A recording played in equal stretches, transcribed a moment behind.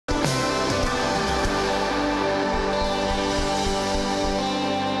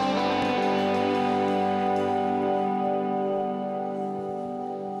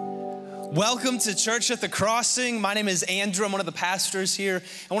Welcome to Church at the Crossing. My name is Andrew. I'm one of the pastors here.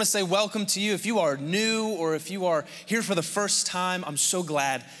 I want to say welcome to you. If you are new or if you are here for the first time, I'm so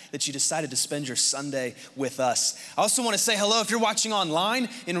glad that you decided to spend your Sunday with us. I also want to say hello if you're watching online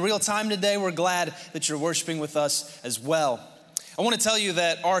in real time today. We're glad that you're worshiping with us as well. I want to tell you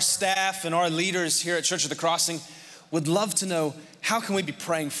that our staff and our leaders here at Church at the Crossing would love to know, how can we be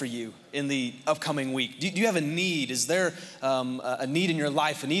praying for you in the upcoming week? Do you have a need? Is there a need in your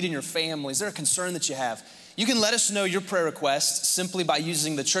life, a need in your family? Is there a concern that you have? You can let us know your prayer requests simply by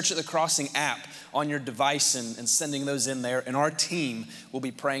using the Church at the Crossing app on your device and sending those in there, and our team will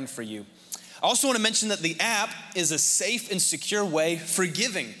be praying for you. I also want to mention that the app is a safe and secure way for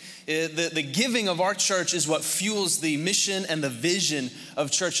giving. The giving of our church is what fuels the mission and the vision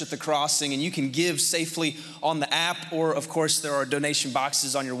of Church at the Crossing, and you can give safely on the app, or of course there are donation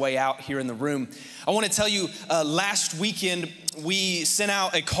boxes on your way out here in the room. I want to tell you, last weekend we sent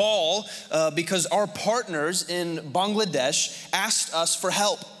out a call because our partners in Bangladesh asked us for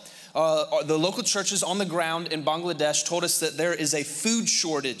help. The local churches on the ground in Bangladesh told us that there is a food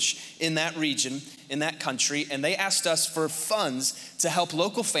shortage in that region, in that country, and they asked us for funds to help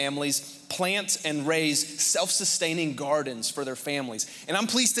local families plant and raise self-sustaining gardens for their families. And I'm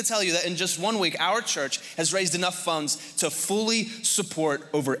pleased to tell you that in just 1 week, our church has raised enough funds to fully support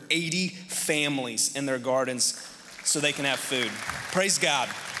over 80 families in their gardens so they can have food. Praise God.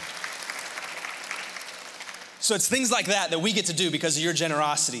 So it's things like that we get to do because of your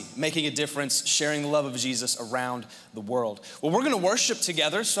generosity, making a difference, sharing the love of Jesus around the world. Well, we're gonna worship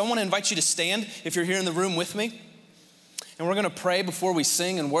together, so I wanna invite you to stand if you're here in the room with me. And we're gonna pray before we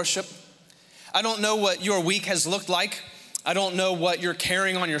sing and worship. I don't know what your week has looked like. I don't know what you're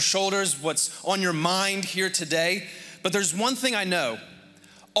carrying on your shoulders, what's on your mind here today. But there's one thing I know.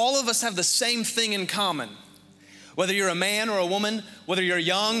 All of us have the same thing in common. Whether you're a man or a woman, whether you're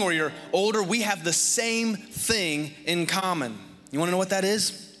young or you're older, we have the same thing in common. You wanna know what that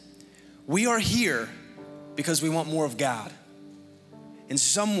is? We are here because we want more of God. In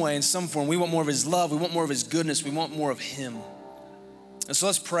some way, in some form, we want more of His love, we want more of His goodness, we want more of Him. And so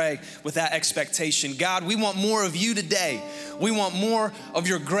let's pray with that expectation. God, we want more of you today. We want more of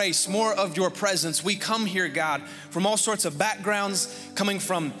your grace, more of your presence. We come here, God, from all sorts of backgrounds, coming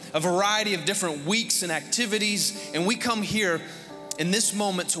from a variety of different weeks and activities. And we come here in this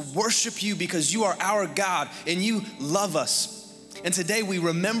moment to worship you because you are our God and you love us. And today we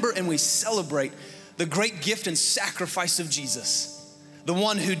remember and we celebrate the great gift and sacrifice of Jesus. The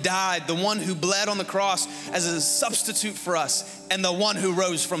one who died, the one who bled on the cross as a substitute for us, and the one who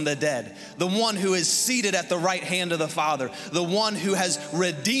rose from the dead, the one who is seated at the right hand of the Father, the one who has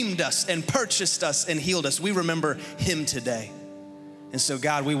redeemed us and purchased us and healed us. We remember Him today. And so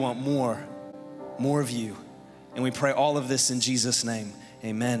God, we want more of you. And we pray all of this in Jesus' name,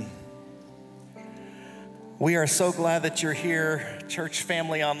 amen. We are so glad that you're here, church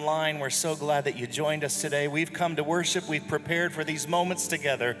family online. We're so glad that you joined us today. We've come to worship. We've prepared for these moments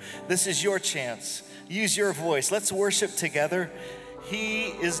together. This is your chance. Use your voice. Let's worship together. He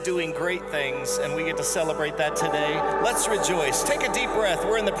is doing great things, and we get to celebrate that today. Let's rejoice. Take a deep breath.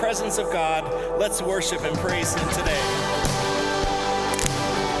 We're in the presence of God. Let's worship and praise Him today.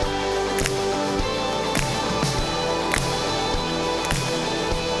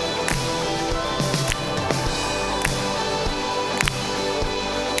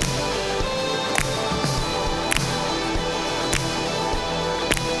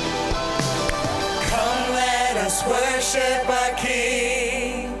 Worship our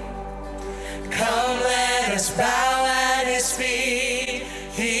King. Come, let us bow at His feet.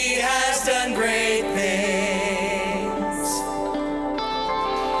 He has done great things.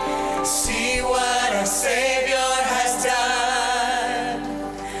 See what our Savior has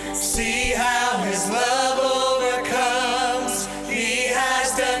done. See how His love overcomes. He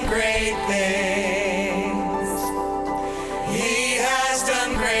has done great things. He has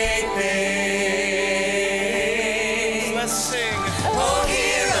done great things. Oh,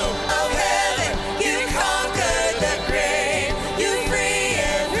 hero of heaven, you conquered the grave. You free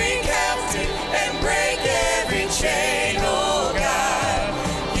every captive and break every chain. Oh God,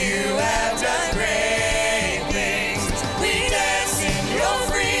 you have done great things. We dance in your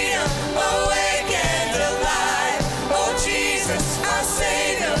freedom, awake and alive. Oh Jesus, our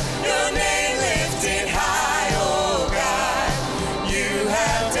Savior, your name lifted high. Oh God, you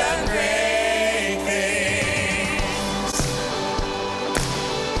have done great things.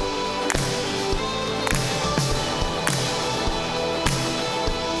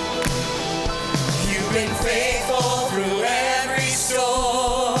 You've been faithful through every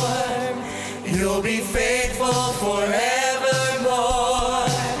storm. You'll be faithful forevermore.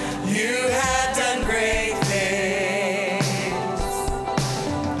 You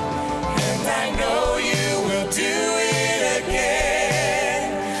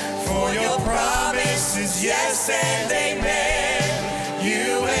yes and amen.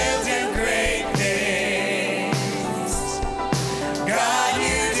 You will do great things. God,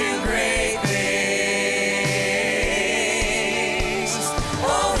 you do great things.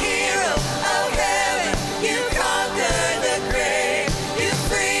 Oh, hero of heaven, you conquered the grave. You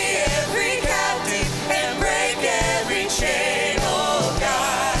free every captive and break every chain. Oh,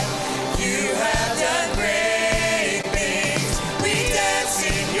 God, you have done great things. We dance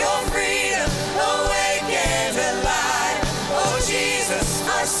in your freedom, awake and alive. Oh, Jesus,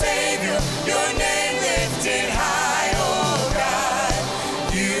 our Savior, your name lifted high. Oh, God,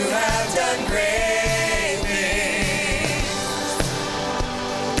 you have done great things.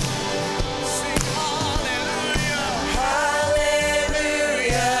 Sing hallelujah.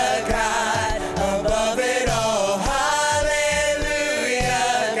 Hallelujah, God, above it all.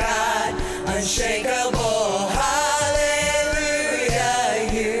 Hallelujah, God, unshakable. Hallelujah,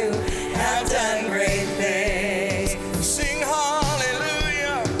 you have done great things. Sing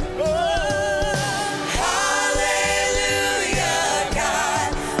hallelujah. Oh, hallelujah,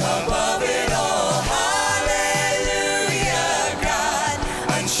 God, above it all. Hallelujah, God,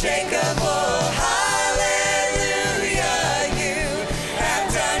 unshakable. Hallelujah, you have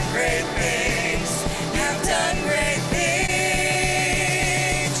done great things. Have done great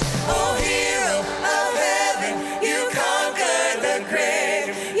things. Oh, hero of heaven, you conquered the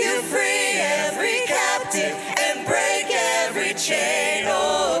grave. You free every captive and break every chain.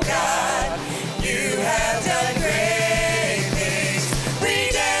 Oh, God, you have done great things.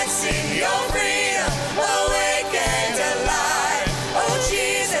 We dance in your freedom, awake and alive. Oh,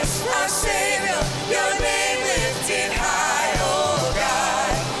 Jesus, our Savior, your name lifted high. Oh,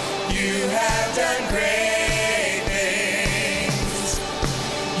 God, you have done great things.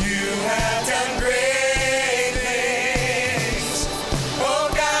 You have done great things. Oh,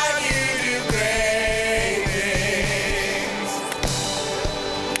 God, you do great things.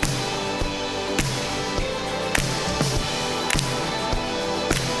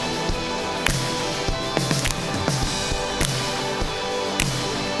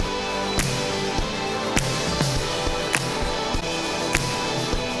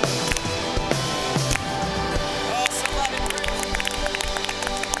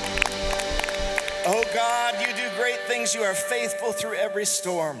 Oh God, you do great things. You are faithful through every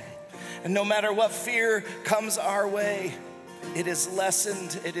storm. And no matter what fear comes our way, it is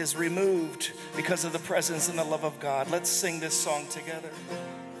lessened, it is removed because of the presence and the love of God. Let's sing this song together.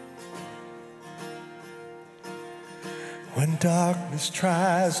 When darkness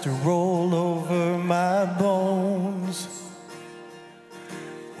tries to roll over my bones,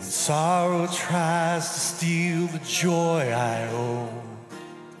 when sorrow tries to steal the joy I own,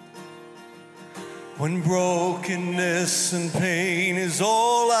 when brokenness and pain is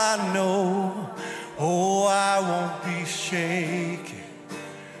all I know, oh, I won't be shaken.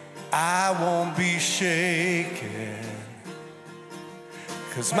 I won't be shaken.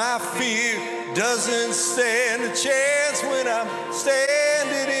 'Cause my fear doesn't stand a chance when I'm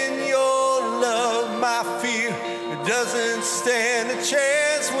standing in your love. My fear doesn't stand a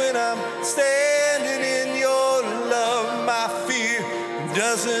chance when I'm standing in your love. My fear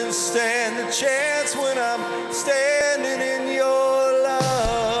doesn't stand a chance when I'm standing in your love.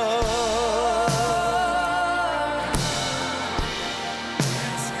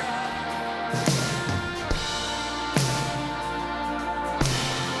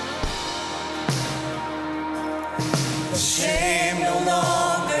 Shame no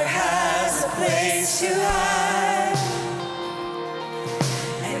longer has a place to hide,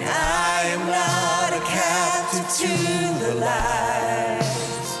 and I am not a captive to the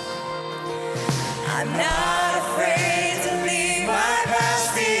lies. I'm not afraid to leave my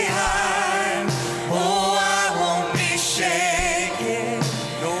past behind. Oh, I won't be shaken.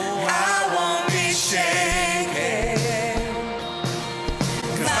 No, I won't be shaken.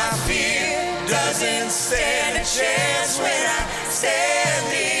 'Cause my fear doesn't stand a chance when I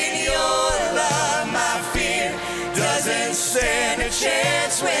stand in your love. My fear doesn't stand a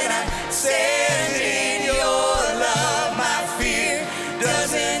chance when I stand in your love. My fear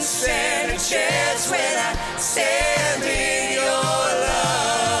doesn't stand a chance when I stand in your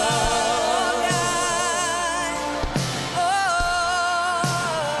love. Oh,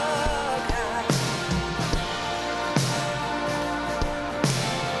 God.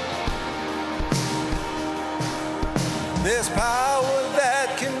 There's power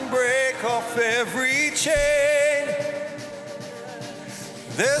that can break off every chain.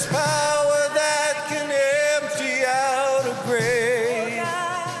 There's power that can empty out a grave.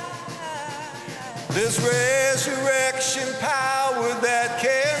 There's resurrection power that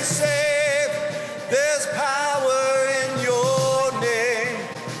can save. There's power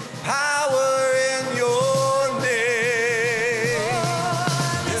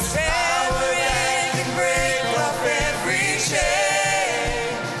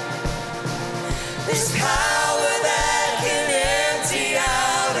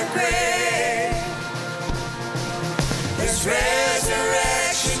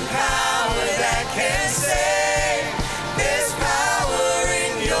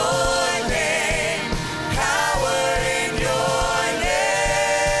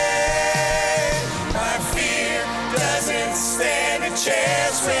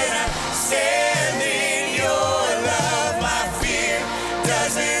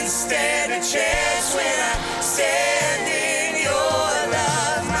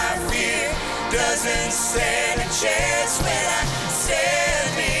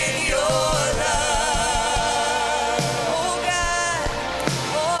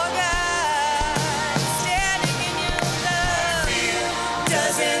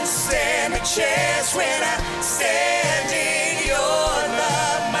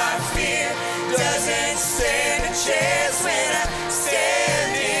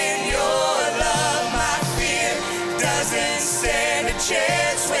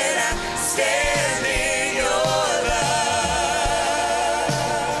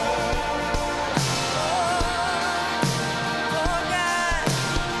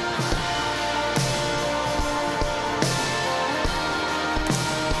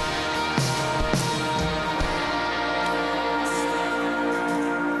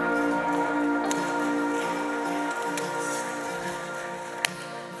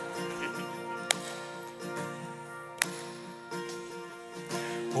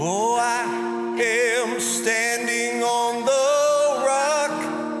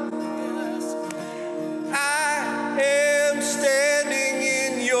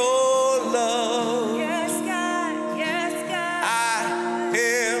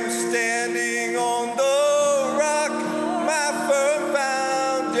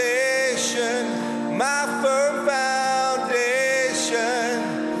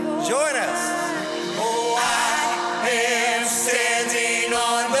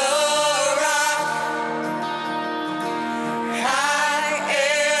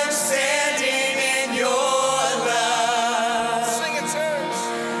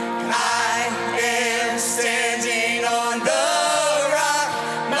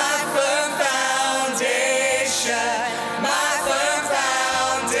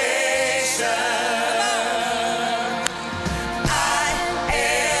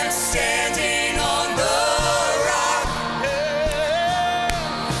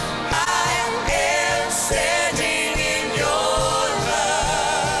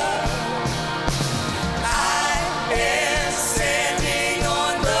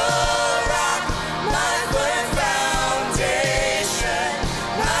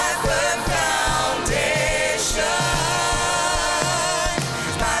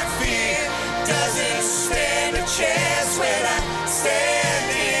chance when I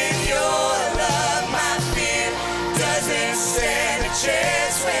stand in your love. My fear doesn't stand a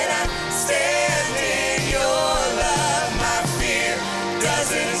chance when I stand in your love. My fear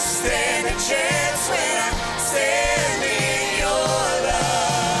doesn't stand a chance when I stand in your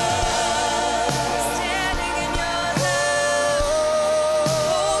love. Standing in your love,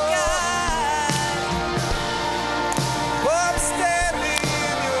 oh God. Oh, I'm standing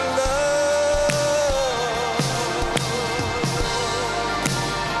in your love.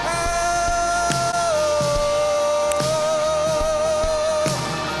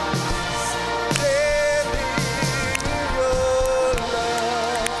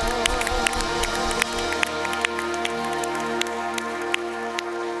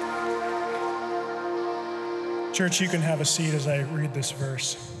 Church, you can have a seat as I read this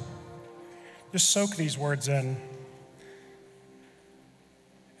verse. Just soak these words in.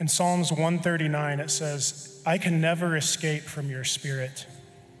 In Psalms 139, it says, I can never escape from your spirit.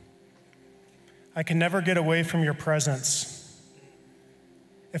 I can never get away from your presence.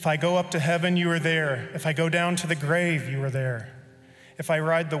 If I go up to heaven, you are there. If I go down to the grave, you are there. If I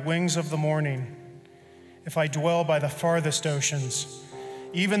ride the wings of the morning, if I dwell by the farthest oceans,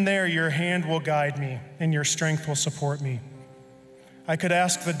 even there your hand will guide me and your strength will support me. I could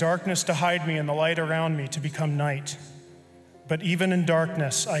ask the darkness to hide me and the light around me to become night. But even in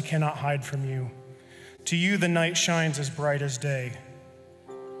darkness, I cannot hide from you. To you, the night shines as bright as day.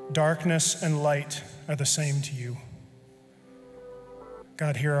 Darkness and light are the same to you.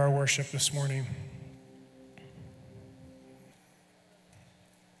 God, hear our worship this morning.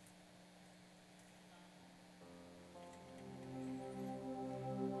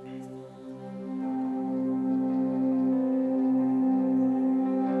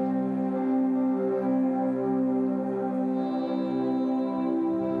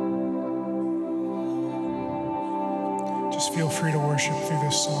 Just feel free to worship through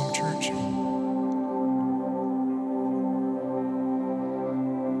this song, church.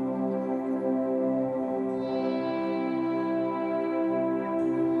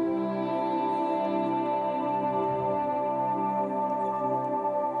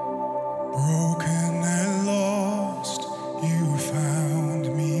 Broken and lost, you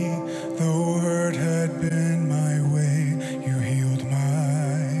found me. Though hurt had been my way, you healed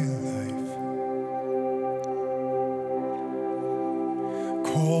my life.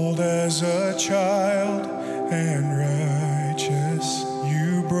 Cold as a child and righteous,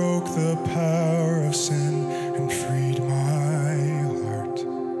 you broke the power of sin and freed my heart.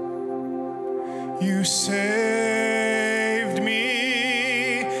 You saved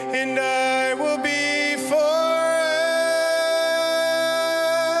me, and I will be forever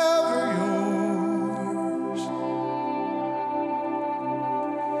yours.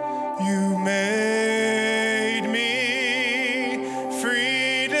 You made me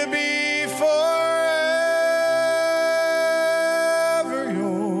free to be forever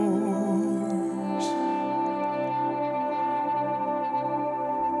yours.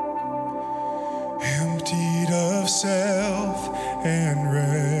 Emptied of self and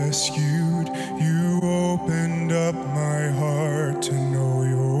rescued, you opened up my heart to know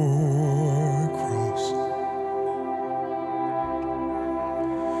your cross.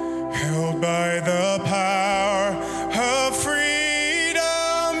 Held by the power of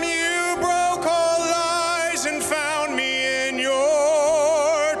freedom, you broke all lies and found me in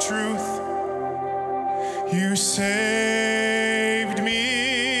your truth. You saved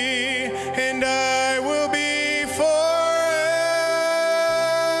me, and I will be forever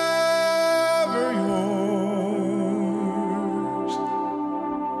yours.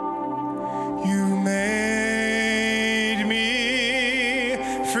 You made me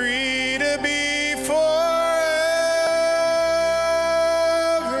free to be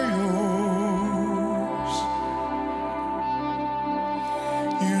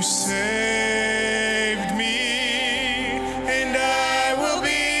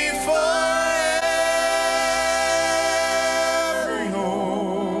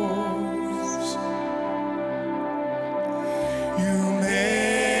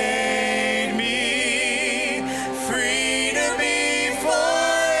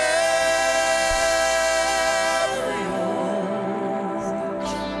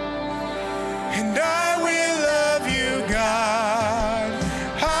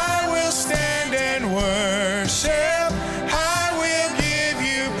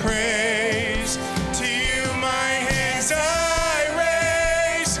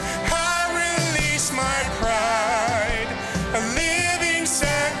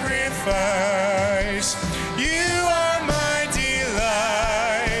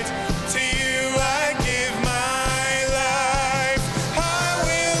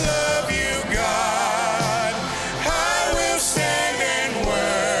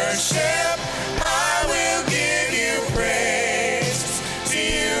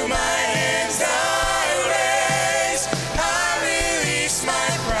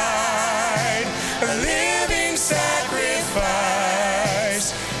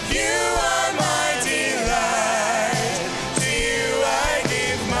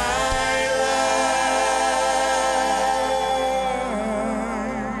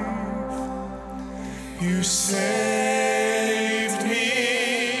You saved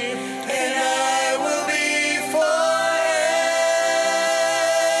me, and I will be forever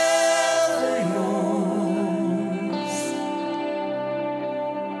yours.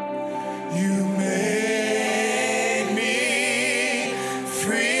 You made me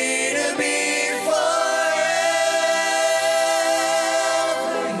free to be forever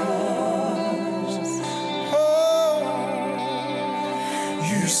yours. Oh,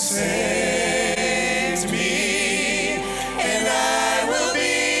 you saved me, and I will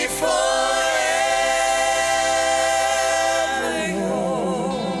be forever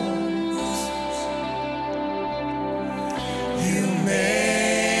yours. You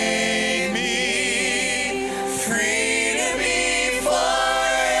made me free to be forever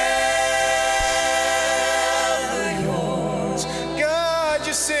yours. God,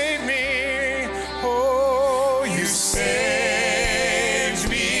 you saved me. Oh, you saved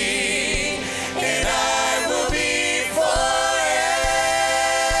me, and I will be forever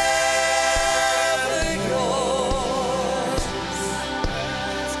yours.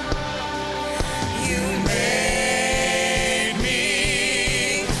 You made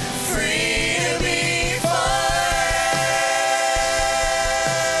me free to be forever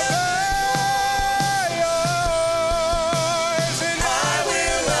yours. And I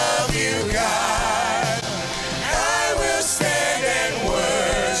will love you, God. I will stand and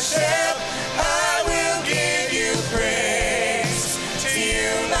worship. I will give you praise. To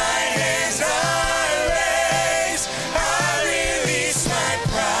you my hands I raise. I release my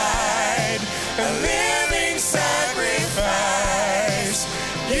pride, a living sacrifice.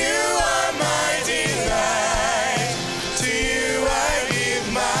 You are my delight. To you I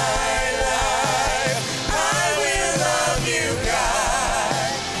give my life. I will love you,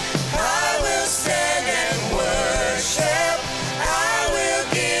 God. I will stand and worship. I will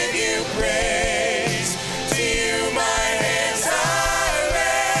give you praise. To you my hands I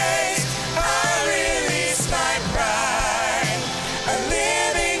raise. I release my pride, a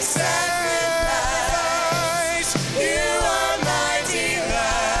living sacrifice. You are my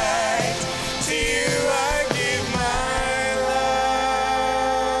delight. To you I give my life.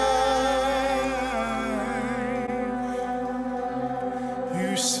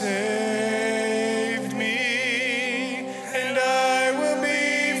 You saved me, and I will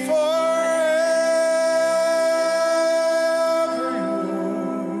be forever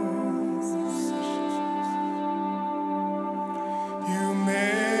yours. You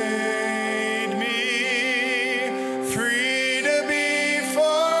made me free to be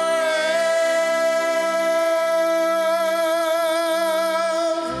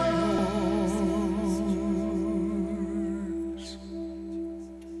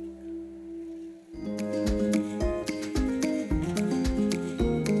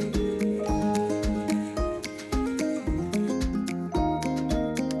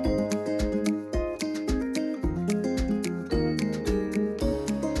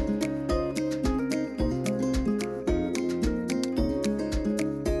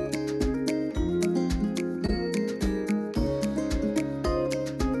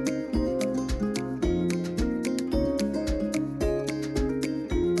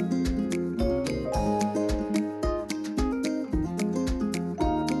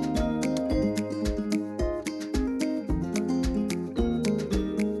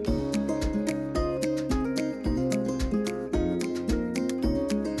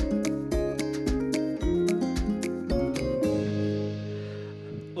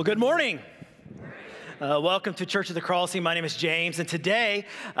Well, good morning. Welcome to Church of the Crossing. My name is James, and today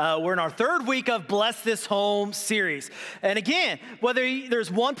we're in our third week of Bless This Home series. And again, whether there's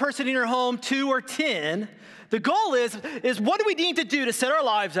one person in your home, 2 or 10, the goal is what do we need to do to set our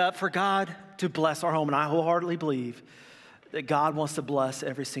lives up for God to bless our home? And I wholeheartedly believe that God wants to bless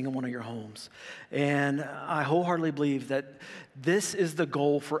every single one of your homes. And I wholeheartedly believe that this is the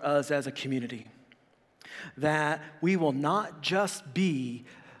goal for us as a community, that we will not just be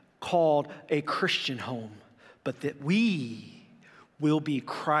called a Christian home, but that we will be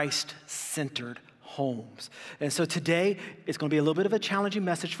Christ-centered homes. And so today, it's going to be a little bit of a challenging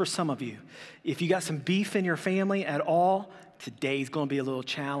message for some of you. If you got some beef in your family at all, today's going to be a little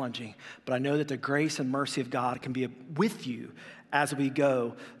challenging. But I know that the grace and mercy of God can be with you as we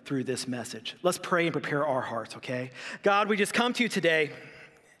go through this message. Let's pray and prepare our hearts, okay? God, we just come to you today,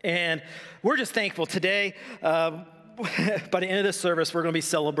 and we're just thankful. Today, by the end of this service, we're going to be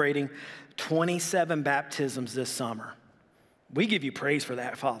celebrating 27 baptisms this summer. We give you praise for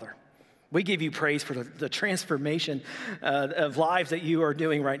that, Father. We give you praise for the transformation of lives that you are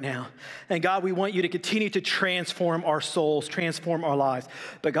doing right now. And God, we want you to continue to transform our souls, transform our lives.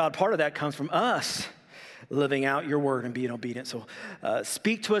 But God, part of that comes from us living out your word and being obedient. So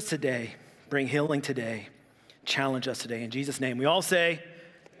speak to us today, bring healing today, challenge us today. In Jesus' name, we all say,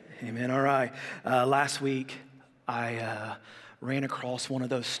 amen. All right. Last week, I ran across one of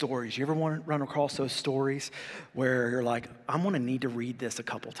those stories. You ever run across those stories where you're like, I'm going to need to read this a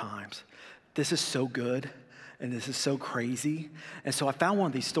couple times. This is so good. And this is so crazy. And so I found one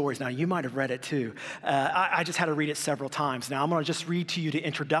of these stories. Now, you might have read it too. I just had to read it several times. Now, I'm going to just read to you the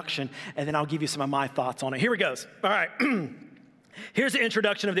introduction, and then I'll give you some of my thoughts on it. Here it goes. All right. Here's the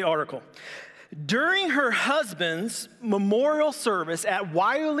introduction of the article. During her husband's memorial service at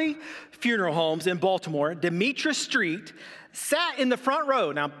Wiley Funeral Homes in Baltimore, Demetra Street sat in the front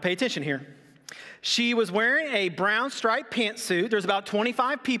row. Now, pay attention here. She was wearing a brown striped pantsuit. There's about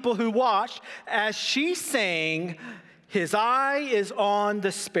 25 people who watched as she sang, "His eye is on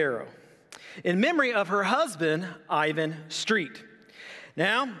the sparrow," in memory of her husband, Ivan Street.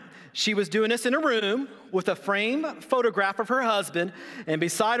 Now, she was doing this in a room with a framed photograph of her husband, and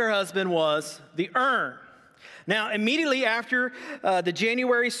beside her husband was the urn. Now, immediately after the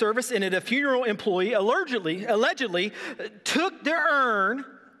January service ended, a funeral employee allegedly took the urn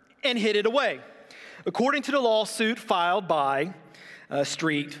and hid it away, according to the lawsuit filed by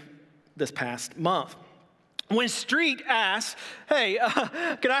Street this past month. When Street asked, hey,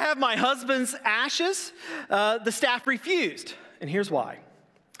 can I have my husband's ashes? The staff refused, and here's why.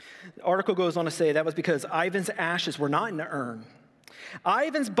 The article goes on to say that was because Ivan's ashes were not in the urn.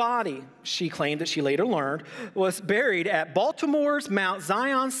 Ivan's body, she claimed that she later learned, was buried at Baltimore's Mount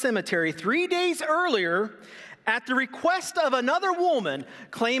Zion Cemetery 3 days earlier at the request of another woman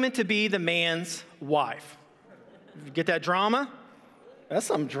claiming to be the man's wife. You get that drama? That's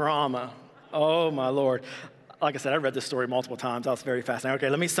some drama. Oh, my Lord. Like I said, I read this story multiple times. I was very fascinated. Okay,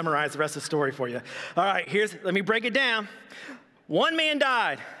 let me summarize the rest of the story for you. All right, let me break it down. One man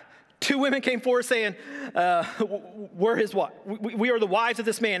died. 2 women came forward saying, we're his wife. We are the wives of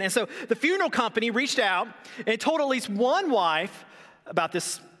this man. And so the funeral company reached out and told at least one wife about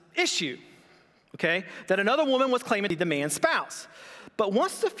this issue. Okay, that another woman was claiming to be the man's spouse. But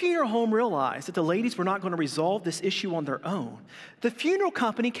once the funeral home realized that the ladies were not going to resolve this issue on their own, the funeral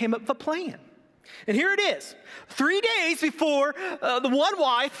company came up with a plan. And here it is. 3 days before the one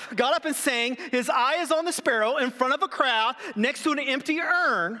wife got up and sang, "His eye is on the sparrow," in front of a crowd next to an empty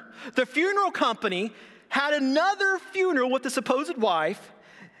urn, the funeral company had another funeral with the supposed wife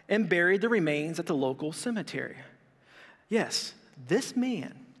and buried the remains at the local cemetery. Yes, this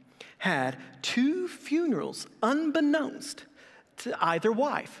man had 2 funerals unbeknownst to either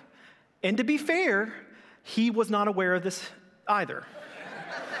wife. And to be fair, he was not aware of this either.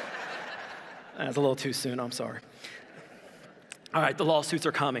 That's a little too soon, I'm sorry. All right, the lawsuits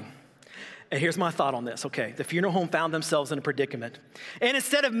are coming. And here's my thought on this. Okay, the funeral home found themselves in a predicament. And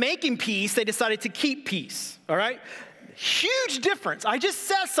instead of making peace, they decided to keep peace, all right? Huge difference. I just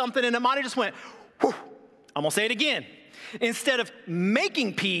said something and it might have just went, whew. I'm gonna say it again. Instead of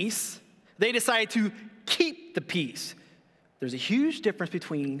making peace, they decided to keep the peace. There's a huge difference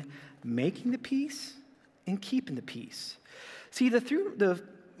between making the peace and keeping the peace. See, the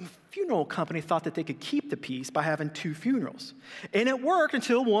funeral company thought that they could keep the peace by having 2 funerals. And it worked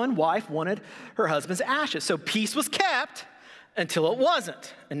until one wife wanted her husband's ashes. So peace was kept until it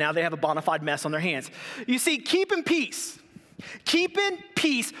wasn't. And now they have a bona fide mess on their hands. You see, keeping peace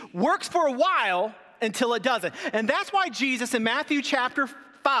works for a while until it doesn't. And that's why Jesus in Matthew chapter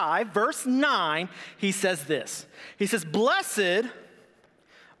 5, verse 9, he says this. He says, blessed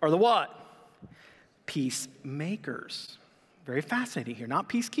are the what? Peacemakers. Very fascinating here, not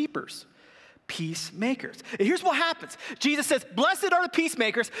peacekeepers, peacemakers. And here's what happens. Jesus says, blessed are the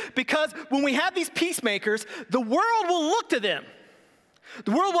peacemakers, because when we have these peacemakers, the world will look to them.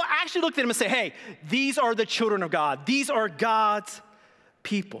 The world will actually look at them and say, hey, these are the children of God. These are God's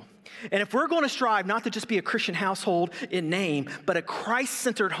people. And if we're going to strive not to just be a Christian household in name, but a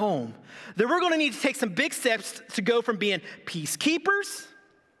Christ-centered home, then we're going to need to take some big steps to go from being peacekeepers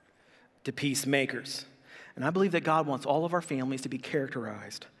to peacemakers. And I believe that God wants all of our families to be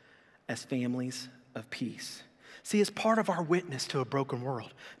characterized as families of peace. See, it's part of our witness to a broken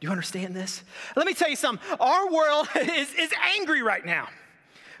world. Do you understand this? Let me tell you something. Our world is angry right now.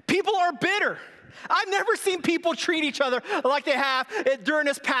 People are bitter. I've never seen people treat each other like they have during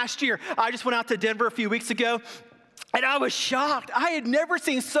this past year. I just went out to Denver a few weeks ago, and I was shocked. I had never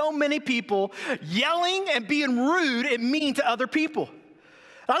seen so many people yelling and being rude and mean to other people.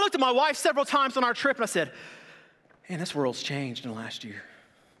 And I looked at my wife several times on our trip, and I said, man, this world's changed in the last year.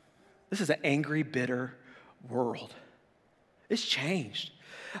 This is an angry, bitter world. It's changed.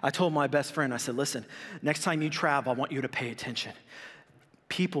 I told my best friend, I said, listen, next time you travel, I want you to pay attention.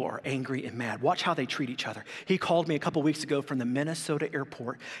 people are angry and mad. Watch how they treat each other. He called me a couple weeks ago from the Minnesota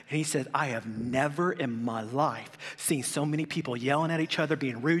airport, and he said, I have never in my life seen so many people yelling at each other,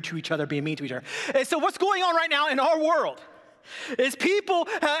 being rude to each other, being mean to each other. And so what's going on right now in our world is people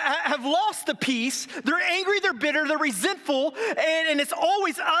have lost the peace. They're angry, they're bitter, they're resentful, and it's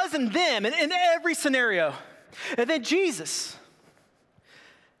always us and them in every scenario. And then Jesus,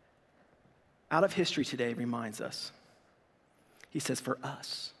 out of history today, reminds us. He says, for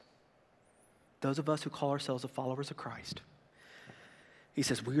us, those of us who call ourselves the followers of Christ, he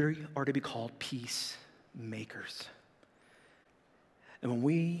says we are to be called peacemakers. And when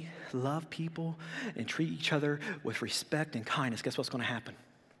we love people and treat each other with respect and kindness, guess what's going to happen?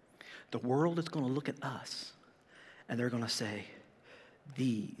 The world is going to look at us and they're going to say,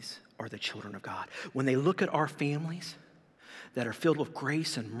 these are the children of God. When they look at our families that are filled with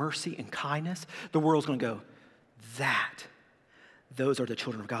grace and mercy and kindness, the world's going to go, those are the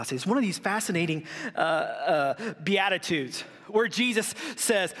children of God. So it's one of these fascinating beatitudes where Jesus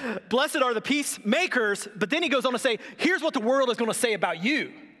says, blessed are the peacemakers, but then he goes on to say, here's what the world is going to say about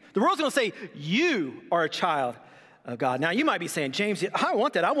you. The world's going to say, you are a child of God. Now, you might be saying, James, I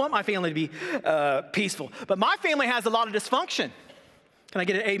want that. I want my family to be peaceful. But my family has a lot of dysfunction. Can I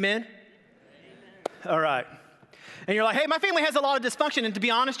get an amen? All right. And you're like, hey, my family has a lot of dysfunction. And to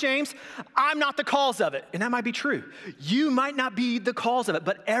be honest, James, I'm not the cause of it. And that might be true. You might not be the cause of it.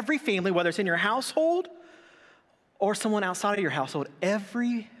 But every family, whether it's in your household or someone outside of your household,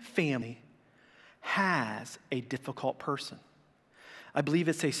 every family has a difficult person. I believe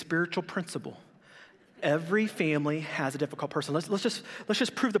it's a spiritual principle. Every family has a difficult person. Let's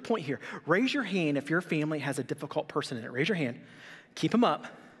just prove the point here. Raise your hand if your family has a difficult person in it. Raise your hand. Keep them up.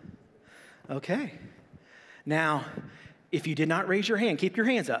 Okay. Now, if you did not raise your hand, keep your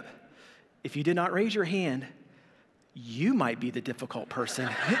hands up. If you did not raise your hand, you might be the difficult person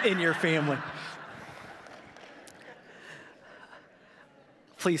in your family.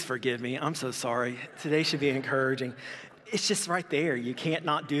 Please forgive me. I'm so sorry. Today should be encouraging. It's just right there. You can't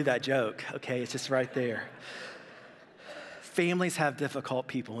not do that joke, okay? It's just right there. Families have difficult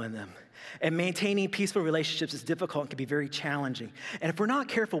people in them. And maintaining peaceful relationships is difficult and can be very challenging. And if we're not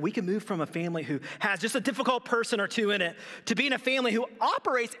careful, we can move from a family who has just a difficult person or two in it to being a family who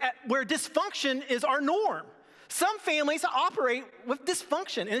operates at where dysfunction is our norm. Some families operate with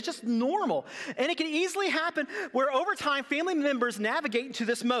dysfunction, and it's just normal. And it can easily happen where over time, family members navigate into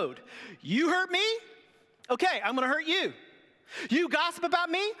this mode. You hurt me? Okay, I'm going to hurt you. You gossip about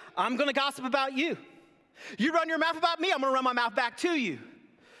me? I'm going to gossip about you. You run your mouth about me? I'm going to run my mouth back to you.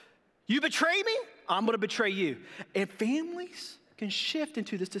 You betray me? I'm going to betray you. And families can shift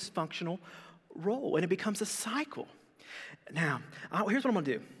into this dysfunctional role, and it becomes a cycle. Now, here's what I'm going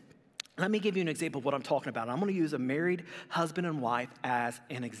to do. Let me give you an example of what I'm talking about. I'm going to use a married husband and wife as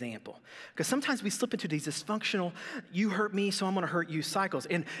an example. Because sometimes we slip into these dysfunctional, you hurt me, so I'm going to hurt you cycles.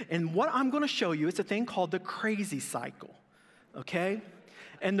 And what I'm going to show you is a thing called the crazy cycle, okay?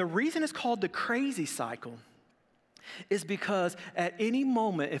 And the reason it's called the crazy cycle is because at any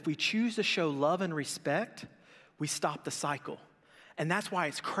moment, if we choose to show love and respect, we stop the cycle. And that's why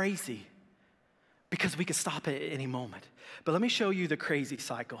it's crazy, because we can stop it at any moment. But let me show you the crazy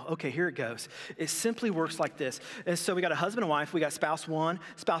cycle. Okay, here it goes. It simply works like this. And so we got a husband and wife, we got spouse one,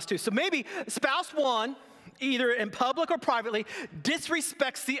 spouse two. So maybe spouse one, either in public or privately,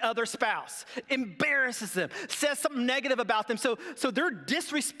 disrespects the other spouse, embarrasses them, says something negative about them. So they're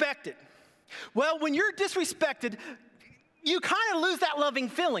disrespected. Well, when you're disrespected, you kind of lose that loving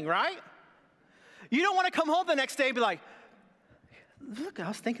feeling, right? You don't want to come home the next day and be like, look, I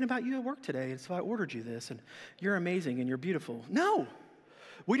was thinking about you at work today, and so I ordered you this, and you're amazing, and you're beautiful. No.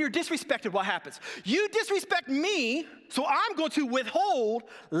 When you're disrespected, what happens? You disrespect me, so I'm going to withhold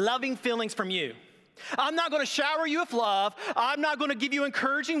loving feelings from you. I'm not going to shower you with love. I'm not going to give you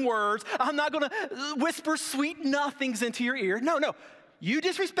encouraging words. I'm not going to whisper sweet nothings into your ear. No. You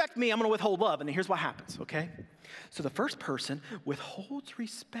disrespect me, I'm going to withhold love. And here's what happens, okay? So the first person withholds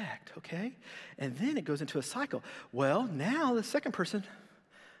respect, okay? And then it goes into a cycle. Well, now the second person,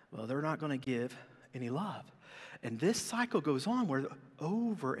 well, they're not going to give any love. And this cycle goes on where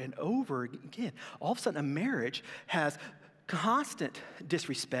over and over again, all of a sudden a marriage has constant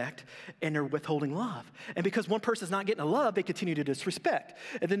disrespect and they're withholding love. And because one person is not getting a love, they continue to disrespect.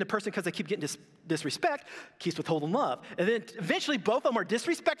 And then the person, because they keep getting disrespect, keeps withholding love. And then eventually both of them are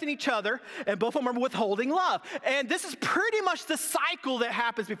disrespecting each other and both of them are withholding love. And this is pretty much the cycle that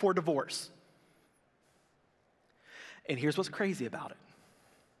happens before divorce. And here's what's crazy about it,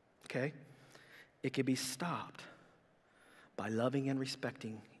 okay? It can be stopped by loving and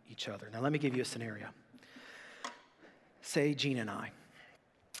respecting each other. Now let me give you a scenario. Say Gina and I,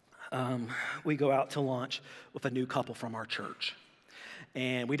 we go out to lunch with a new couple from our church.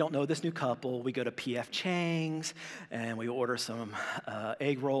 And we don't know this new couple. We go to P.F. Chang's, and we order some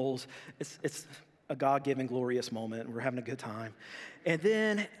egg rolls. It's a God-given, glorious moment. We're having a good time. And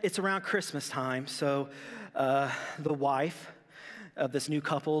then it's around Christmas time, so the wife of this new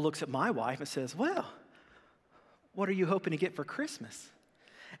couple looks at my wife and says, well, what are you hoping to get for Christmas?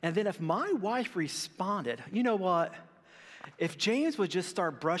 And then if my wife responded, you know what? If James would just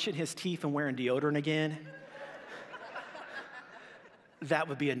start brushing his teeth and wearing deodorant again, that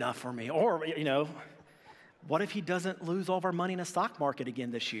would be enough for me. Or, you know, what if he doesn't lose all of our money in the stock market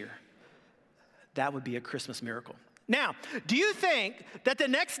again this year? That would be a Christmas miracle. Now, do you think that the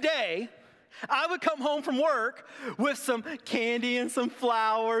next day I would come home from work with some candy and some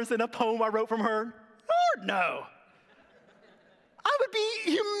flowers and a poem I wrote from her? Lord, no. I would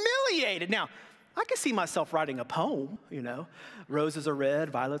be humiliated. Now, I could see myself writing a poem, you know. Roses are red,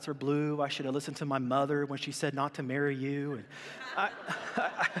 violets are blue. I should have listened to my mother when she said not to marry you.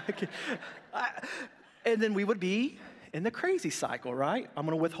 And then we would be in the crazy cycle, right? I'm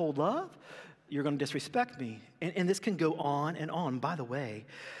going to withhold love. You're going to disrespect me. And this can go on and on. By the way,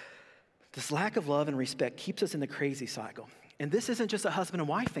 this lack of love and respect keeps us in the crazy cycle. And this isn't just a husband and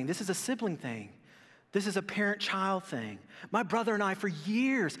wife thing. This is a sibling thing. This is a parent-child thing. My brother and I, for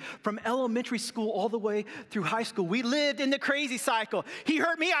years, from elementary school all the way through high school, we lived in the crazy cycle. He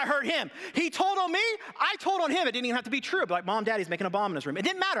hurt me, I hurt him. He told on me, I told on him. It didn't even have to be true. But like, Mom, Daddy's making a bomb in his room. It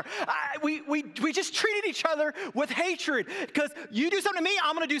didn't matter. We just treated each other with hatred because you do something to me,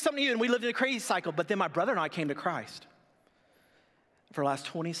 I'm going to do something to you. And we lived in a crazy cycle. But then my brother and I came to Christ. For the last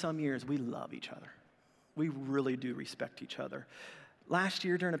 20-some years, we love each other. We really do respect each other. Last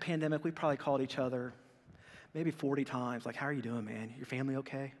year during the pandemic, we probably called each other maybe 40 times, like, how are you doing, man? Your family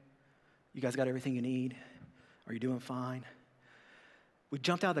okay? You guys got everything you need? Are you doing fine? We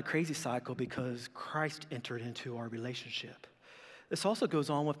jumped out of the crazy cycle because Christ entered into our relationship. This also goes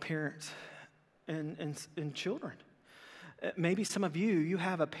on with parents and children. Maybe some of you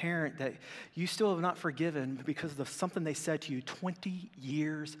have a parent that you still have not forgiven because of something they said to you 20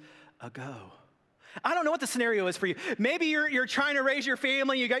 years ago. I don't know what the scenario is for you. Maybe you're trying to raise your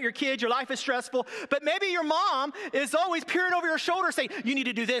family, you got your kids, your life is stressful, but maybe your mom is always peering over your shoulder saying, you need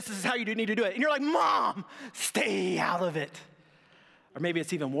to do this is how you need to do it. And you're like, Mom, stay out of it. Or maybe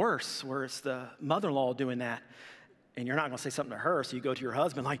it's even worse, where it's the mother-in-law doing that. And you're not going to say something to her, so you go to your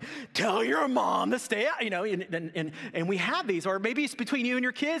husband like, tell your mom to stay out, you know, and we have these. Or maybe it's between you and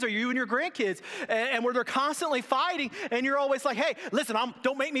your kids or you and your grandkids, and where they're constantly fighting, and you're always like, hey, listen,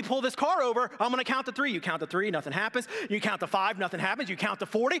 don't make me pull this car over. I'm going to count to 3. You count to 3, nothing happens. You count to 5, nothing happens. You count to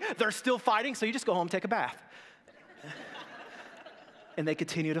 40, they're still fighting, so you just go home and take a bath. And they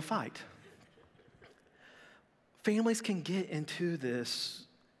continue to fight. Families can get into this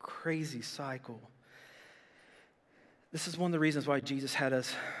crazy cycle. This is one of the reasons why Jesus had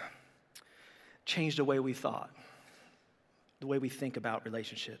us change the way we thought, the way we think about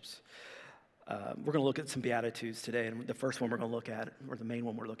relationships. We're going to look at some Beatitudes today, and the first one we're going to look at, or the main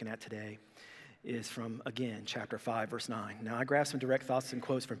one we're looking at today, is from, again, chapter 5, verse 9. Now, I grabbed some direct thoughts and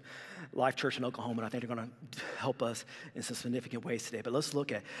quotes from Life Church in Oklahoma, and I think they're going to help us in some significant ways today. But let's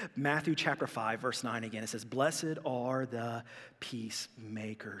look at Matthew chapter 5, verse 9 again. It says, blessed are the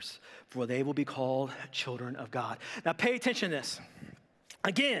peacemakers, for they will be called children of God. Now, pay attention to this.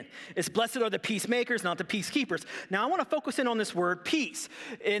 Again, it's blessed are the peacemakers, not the peacekeepers. Now, I want to focus in on this word, peace.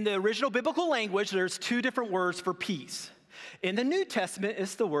 In the original biblical language, there's 2 different words for peace. In the New Testament,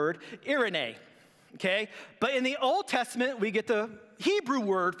 it's the word irene. Okay? But in the Old Testament, we get the Hebrew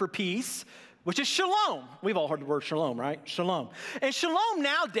word for peace, which is shalom. We've all heard the word shalom, right? Shalom. And shalom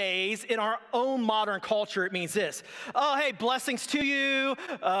nowadays, in our own modern culture, it means this. Oh, hey, blessings to you.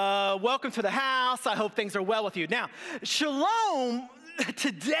 Welcome to the house. I hope things are well with you. Now, shalom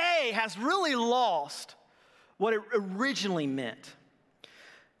today has really lost what it originally meant.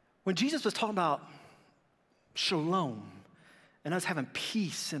 When Jesus was talking about shalom, and us having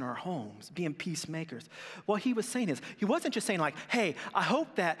peace in our homes, being peacemakers. What he was saying is, he wasn't just saying like, hey, I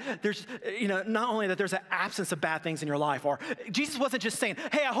hope that there's, not only that there's an absence of bad things in your life, or Jesus wasn't just saying,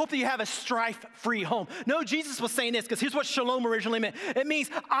 hey, I hope that you have a strife-free home. No, Jesus was saying this, because here's what shalom originally meant. It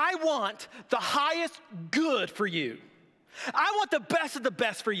means, I want the highest good for you. I want the best of the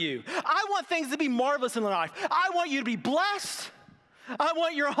best for you. I want things to be marvelous in life. I want you to be blessed. I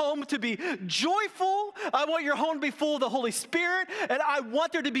want your home to be joyful. I want your home to be full of the Holy Spirit. And I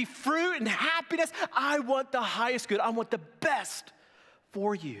want there to be fruit and happiness. I want the highest good. I want the best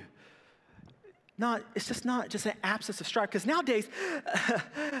for you. It's just not just an absence of strife. Because nowadays,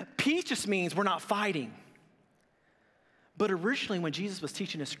 peace just means we're not fighting. But originally when Jesus was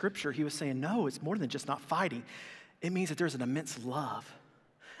teaching the scripture, he was saying, no, it's more than just not fighting. It means that there's an immense love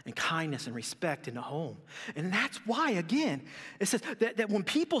and kindness and respect in the home. And that's why, again, it says that when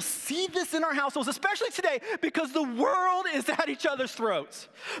people see this in our households, especially today, because the world is at each other's throats.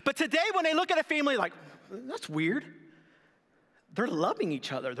 But today, when they look at a family like, that's weird. They're loving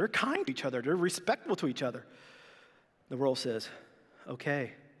each other. They're kind to each other. They're respectful to each other. The world says,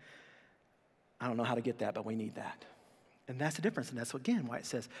 okay, I don't know how to get that, but we need that. And that's the difference. And that's, again, why it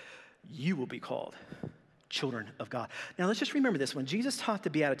says, you will be called children of God. Now, let's just remember this. When Jesus taught the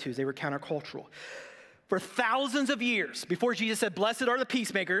Beatitudes, they were countercultural. For thousands of years, before Jesus said, blessed are the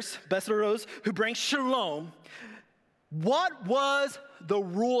peacemakers, blessed are those who bring shalom, what was the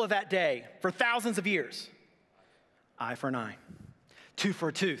rule of that day for thousands of years? Eye for an eye, tooth for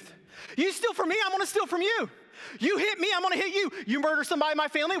a tooth. You steal from me, I'm gonna steal from you. You hit me, I'm gonna hit you. You murder somebody in my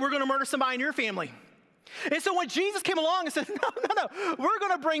family, we're gonna murder somebody in your family. And so when Jesus came along and said, no, we're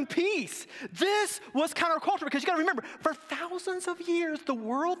gonna bring peace, this was counterculture, because you gotta remember, for thousands of years, the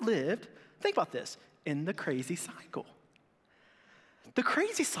world lived, think about this, in the crazy cycle. The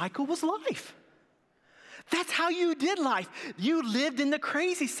crazy cycle was life. That's how you did life. You lived in the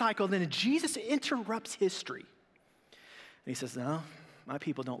crazy cycle. Then Jesus interrupts history. And he says, no, my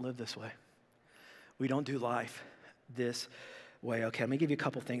people don't live this way. We don't do life this way. Okay, let me give you a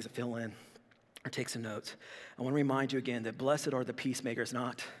couple things to fill in or take some notes. I want to remind you again that blessed are the peacemakers,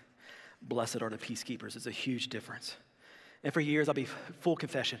 not blessed are the peacekeepers. It's a huge difference. And for years, I'll be full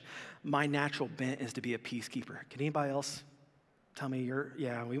confession, my natural bent is to be a peacekeeper. Can anybody else tell me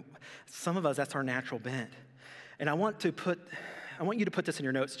some of us, that's our natural bent. And I want you to put this in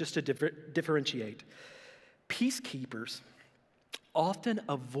your notes just to differentiate. Peacekeepers often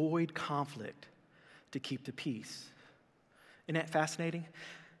avoid conflict to keep the peace. Isn't that fascinating?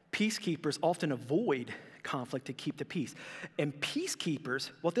 Peacekeepers often avoid conflict to keep the peace. And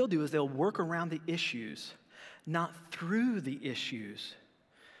peacekeepers, what they'll do is they'll work around the issues, not through the issues,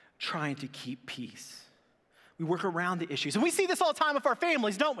 trying to keep peace. We work around the issues. And we see this all the time with our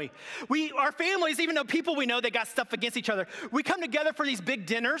families, don't we? Our families, even though people we know, they got stuff against each other, we come together for these big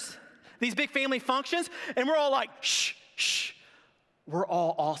dinners, these big family functions, and we're all like, shh, shh. We're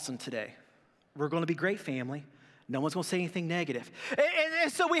all awesome today. We're going to be great family. No one's going to say anything negative.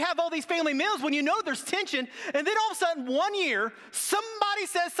 And so we have all these family meals when you know there's tension, and then all of a sudden, one year, somebody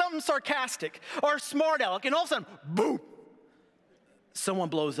says something sarcastic or smart aleck, and all of a sudden, boom, someone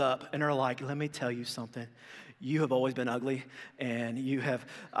blows up, and they're like, let me tell you something. You have always been ugly, and you have,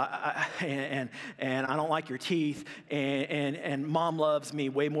 and I don't like your teeth, and mom loves me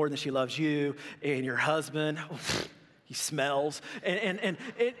way more than she loves you, and your husband, he smells, and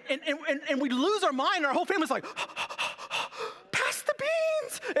we lose our mind, and our whole family's like, pass the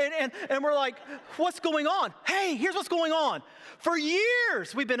beans, and we're like, what's going on? Hey, here's what's going on. For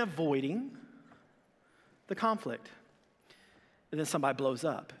years, we've been avoiding the conflict, and then somebody blows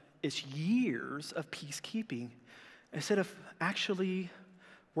up. It's years of peacekeeping instead of actually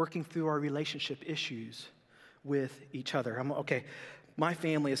working through our relationship issues with each other. Okay, my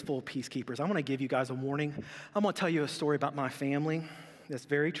family is full of peacekeepers. I want to give you guys a warning. I'm going to tell you a story about my family that's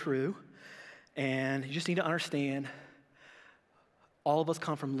very true. And you just need to understand, all of us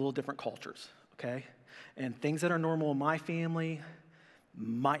come from little different cultures, okay? And things that are normal in my family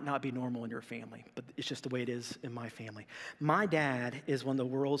might not be normal in your family, but it's just the way it is in my family. My dad is one of the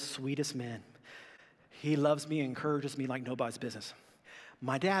world's sweetest men. He loves me and encourages me like nobody's business.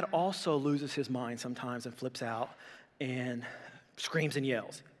 My dad also loses his mind sometimes and flips out and screams and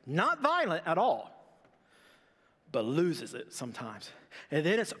yells. Not violent at all, but loses it sometimes. And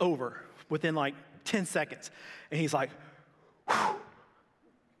then it's over within like 10 seconds. And he's like, whew,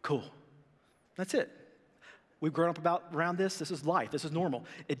 cool. That's it. We've grown up around this. This is life. This is normal.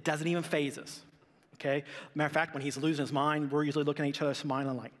 It doesn't even faze us, okay? Matter of fact, when he's losing his mind, we're usually looking at each other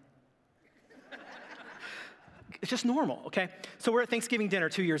smiling like, it's just normal, okay? So we're at Thanksgiving dinner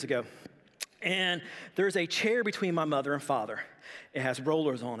 2 years ago, and there's a chair between my mother and father. It has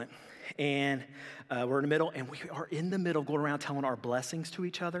rollers on it, and we're in the middle, and we are in the middle going around telling our blessings to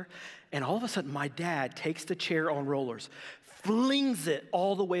each other, and all of a sudden, my dad takes the chair on rollers, flings it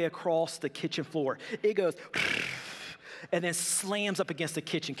all the way across the kitchen floor. It goes, and then slams up against the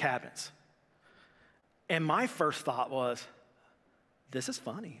kitchen cabinets. And my first thought was, this is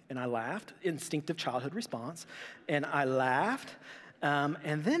funny. And I laughed, instinctive childhood response. And I laughed.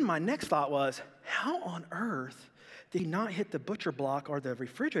 And then my next thought was, how on earth did he not hit the butcher block or the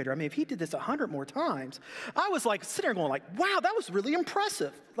refrigerator? I mean, if he did this 100 more times, I was like sitting there going like, wow, that was really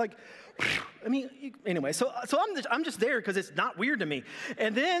impressive. Like, I mean, anyway, so I'm just there because it's not weird to me.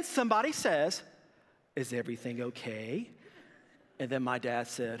 And then somebody says, is everything okay? And then my dad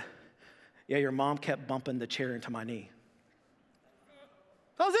said, yeah, your mom kept bumping the chair into my knee.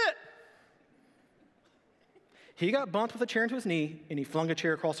 That was it. He got bumped with a chair into his knee, and he flung a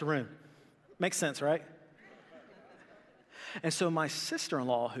chair across the room. Makes sense, right? And so my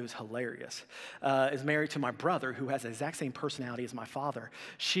sister-in-law, who's hilarious, is married to my brother, who has the exact same personality as my father.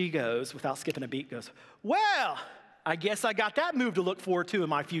 She goes, without skipping a beat, goes, well, I guess I got that move to look forward to in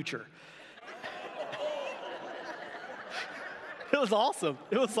my future. It was awesome.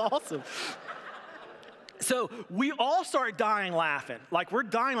 It was awesome. So we all start dying laughing. Like, we're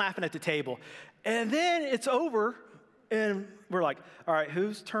dying laughing at the table. And then it's over, and we're like, all right,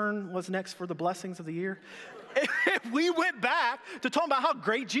 whose turn was next for the blessings of the year? And we went back to talk about how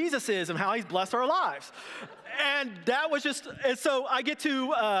great Jesus is and how he's blessed our lives. And that was just, and so I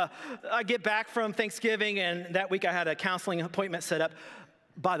get back from Thanksgiving, and that week I had a counseling appointment set up.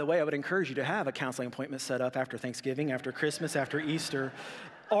 By the way, I would encourage you to have a counseling appointment set up after Thanksgiving, after Christmas, after Easter,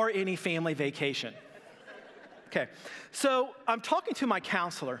 or any family vacation. Okay, so I'm talking to my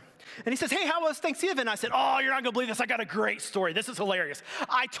counselor, and he says, hey, how was Thanksgiving? I said, oh, you're not gonna believe this. I got a great story. This is hilarious.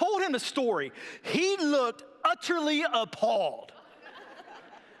 I told him the story. He looked utterly appalled.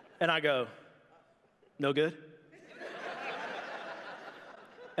 And I go, no good?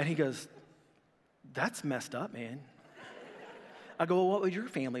 And he goes, that's messed up, man. I go, well, what would your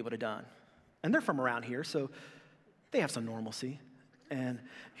family would have done? And they're from around here, so they have some normalcy. And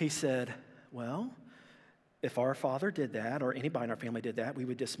he said, well, if our father did that, or anybody in our family did that, we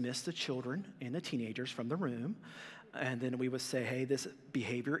would dismiss the children and the teenagers from the room. And then we would say, hey, this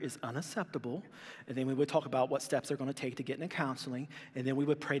behavior is unacceptable. And then we would talk about what steps they're going to take to get into counseling. And then we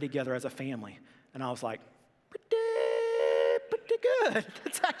would pray together as a family. And I was like, pretty good.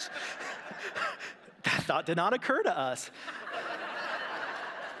 That's actually, that thought did not occur to us.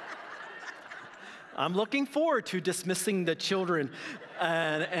 I'm looking forward to dismissing the children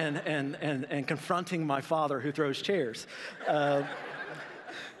and confronting my father who throws chairs.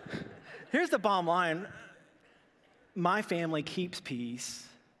 Here's the bottom line. My family keeps peace.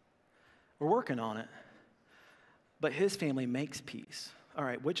 We're working on it. But his family makes peace. All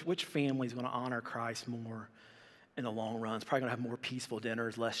right, which family is going to honor Christ more in the long run? It's probably going to have more peaceful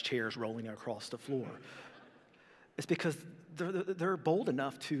dinners, less chairs rolling across the floor. It's because they're bold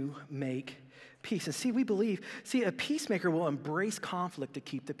enough to make peace. And see, we believe, a peacemaker will embrace conflict to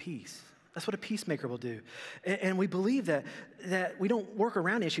keep the peace. That's what a peacemaker will do. And we believe that we don't work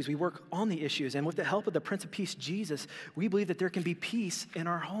around issues, we work on the issues. And with the help of the Prince of Peace, Jesus, we believe that there can be peace in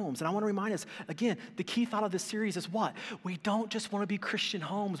our homes. And I want to remind us, again, the key thought of this series is what? We don't just want to be Christian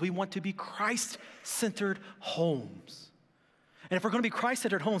homes, we want to be Christ-centered homes. And if we're going to be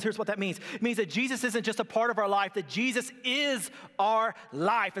Christ-centered homes, here's what that means. It means that Jesus isn't just a part of our life, that Jesus is our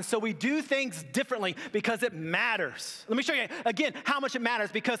life. And so we do things differently because it matters. Let me show you again how much it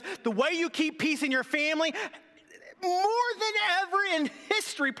matters, because the way you keep peace in your family, more than ever in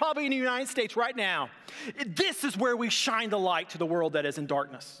history, probably in the United States right now, this is where we shine the light to the world that is in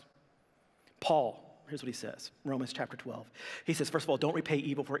darkness. Paul, here's what he says, Romans chapter 12. He says, first of all, don't repay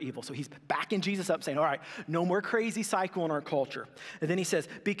evil for evil. So he's backing Jesus up, saying, all right, no more crazy cycle in our culture. And then he says,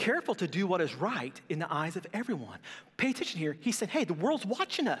 be careful to do what is right in the eyes of everyone. Pay attention here. He said, hey, the world's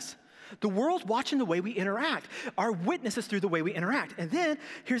watching us. The world's watching the way we interact. Our witness is through the way we interact. And then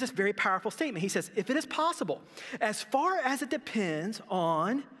here's this very powerful statement. He says, if it is possible, as far as it depends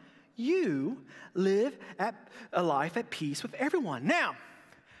on you, live a life at peace with everyone. Now,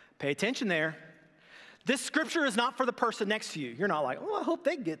 pay attention there. This scripture is not for the person next to you. You're not like, oh, I hope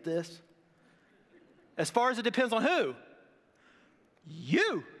they get this. As far as it depends on who?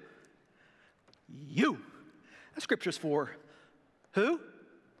 You. That scripture's for who?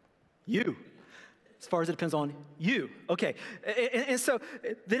 You. As far as it depends on you. Okay, and so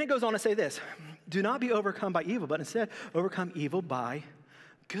then it goes on to say this. Do not be overcome by evil, but instead overcome evil by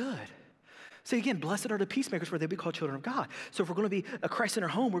good. See, again, blessed are the peacemakers, for they'll be called children of God. So if we're going to be a Christ in our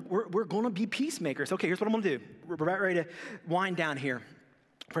home, we're going to be peacemakers. Okay, here's what I'm going to do. We're about ready to wind down here.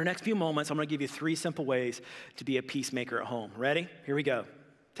 For the next few moments, I'm going to give you 3 simple ways to be a peacemaker at home. Ready? Here we go.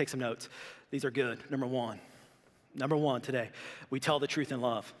 Take some notes. These are good. Number one today, we tell the truth in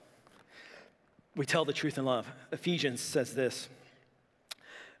love. We tell the truth in love. Ephesians says this.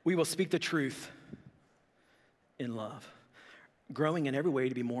 We will speak the truth in love, growing in every way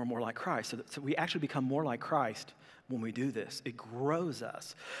to be more and more like Christ. So we actually become more like Christ when we do this. It grows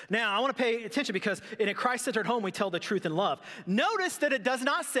us. Now, I want to pay attention, because in a Christ-centered home, we tell the truth in love. Notice that it does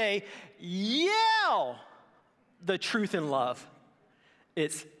not say, yell the truth in love.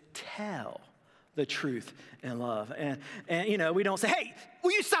 It's tell the the truth in love. And you know, we don't say, hey,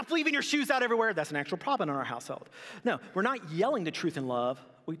 will you stop leaving your shoes out everywhere? That's an actual problem in our household. No, we're not yelling the truth in love.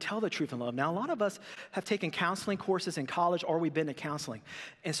 We tell the truth in love. Now, a lot of us have taken counseling courses in college or we've been to counseling.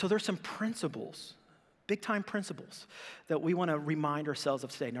 And so there's some principles, big time principles that we want to remind ourselves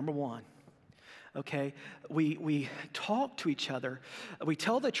of today. Number one, okay, we talk to each other. We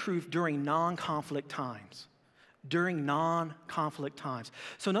tell the truth during non-conflict times. During non-conflict times.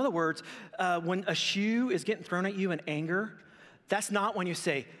 So in other words, when a shoe is getting thrown at you in anger, that's not when you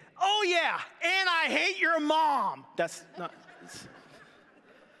say, oh yeah, and I hate your mom. That's not,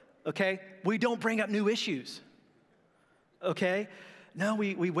 okay? We don't bring up new issues, okay? No,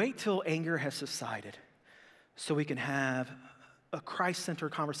 we wait till anger has subsided so we can have a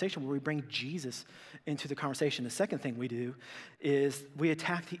Christ-centered conversation where we bring Jesus into the conversation. The second thing we do is we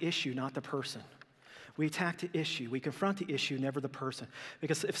attack the issue, not the person. We attack the issue. We confront the issue, never the person.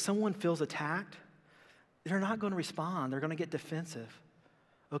 Because if someone feels attacked, they're not going to respond. They're going to get defensive,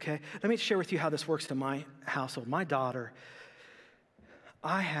 okay? Let me share with you how this works in my household. My daughter,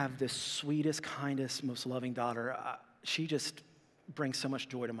 I have the sweetest, kindest, most loving daughter. She just brings so much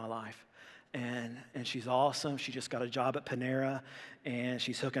joy to my life. And she's awesome. She just got a job at Panera, and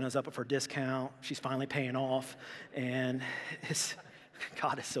she's hooking us up for discount. She's finally paying off, and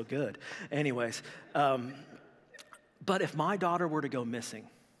God is so good. Anyways, but if my daughter were to go missing,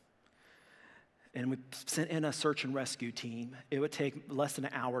 and we sent in a search and rescue team, it would take less than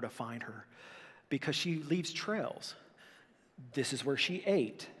an hour to find her because she leaves trails. This is where she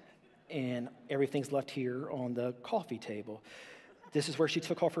ate, and everything's left here on the coffee table. This is where she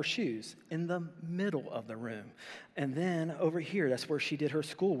took off her shoes, in the middle of the room. And then over here, that's where she did her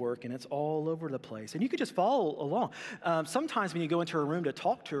schoolwork, and it's all over the place. And you could just follow along. Sometimes when you go into her room to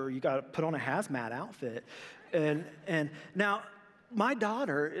talk to her, you got to put on a hazmat outfit. And now, my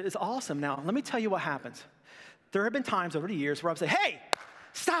daughter is awesome. Now, let me tell you what happens. There have been times over the years where I've said, hey,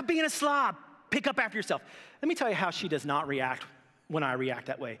 stop being a slob. Pick up after yourself. Let me tell you how she does not react when I react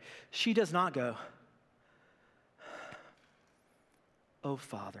that way. She does not go, oh,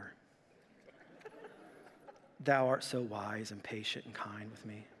 Father, thou art so wise and patient and kind with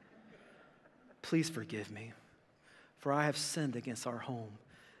me. Please forgive me, for I have sinned against our home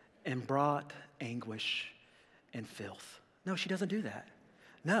and brought anguish and filth. No, she doesn't do that.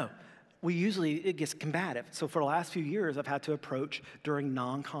 No, it gets combative. So for the last few years, I've had to approach during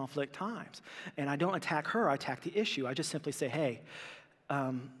non-conflict times. And I don't attack her, I attack the issue. I just simply say, hey,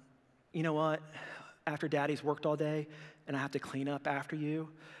 you know what? After Daddy's worked all day, and I have to clean up after you,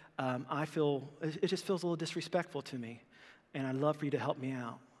 it just feels a little disrespectful to me. And I'd love for you to help me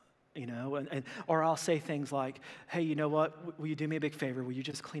out, you know? Or I'll say things like, hey, you know what? Will you do me a big favor? Will you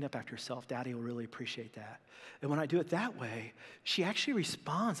just clean up after yourself? Daddy will really appreciate that. And when I do it that way, she actually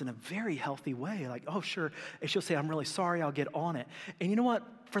responds in a very healthy way, like, oh, sure. And she'll say, I'm really sorry, I'll get on it. And you know what?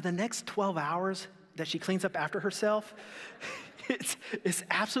 For the next 12 hours that she cleans up after herself, it's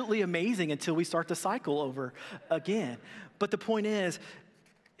absolutely amazing until we start to cycle over again. But the point is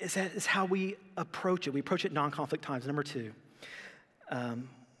how we approach it. We approach it non-conflict times. Number two,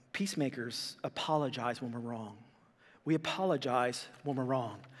 peacemakers apologize when we're wrong. We apologize when we're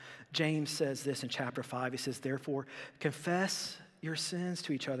wrong. James says this in chapter 5. He says, therefore, confess your sins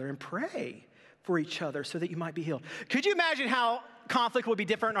to each other and pray for each other so that you might be healed. Could you imagine how conflict would be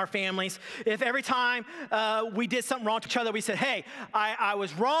different in our families if every time we did something wrong to each other, we said, hey, I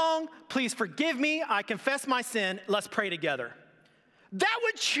was wrong, please forgive me, I confess my sin, let's pray together. That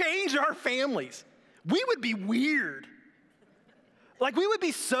would change our families. We would be weird. Like, we would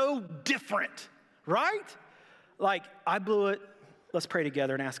be so different, right? Like, I blew it, let's pray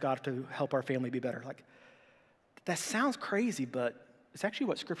together and ask God to help our family be better. Like, that sounds crazy, but it's actually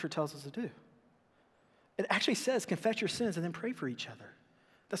what Scripture tells us to do. It actually says, confess your sins and then pray for each other.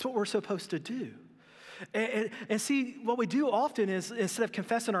 That's what we're supposed to do. And see, what we do often is instead of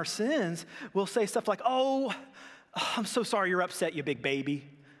confessing our sins, we'll say stuff like, oh, I'm so sorry you're upset, you big baby.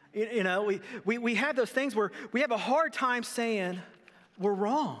 You know, we have those things where we have a hard time saying we're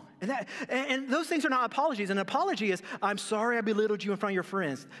wrong. And those things are not apologies. An apology is, I'm sorry I belittled you in front of your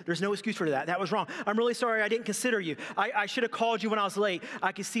friends. There's no excuse for that. That was wrong. I'm really sorry I didn't consider you. I should have called you when I was late.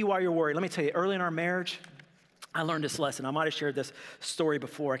 I can see why you're worried. Let me tell you, early in our marriage, I learned this lesson. I might have shared this story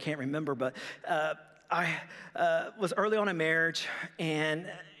before. I can't remember, but I was early on in marriage, and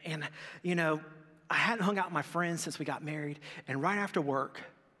you know, I hadn't hung out with my friends since we got married. And right after work,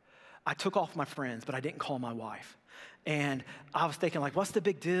 I took off my friends, but I didn't call my wife. And I was thinking, like, what's the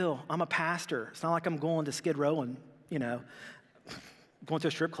big deal? I'm a pastor. It's not like I'm going to Skid Row and, you know, going to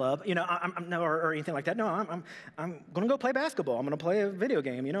a strip club, no, or anything like that. No, I'm going to go play basketball. I'm going to play a video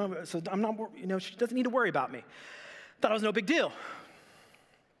game, so I'm not, she doesn't need to worry about me. Thought it was no big deal.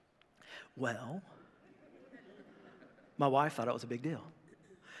 Well, my wife thought it was a big deal.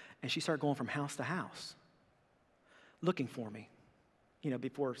 And she started going from house to house looking for me,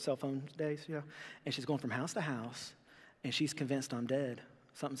 before cell phone days, And she's going from house to house, and she's convinced I'm dead.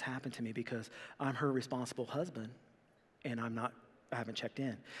 Something's happened to me because I'm her responsible husband, and I haven't checked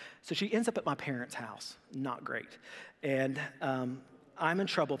in. So she ends up at my parents' house. Not great. And I'm in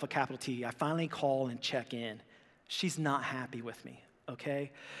trouble with a capital T. I finally call and check in. She's not happy with me,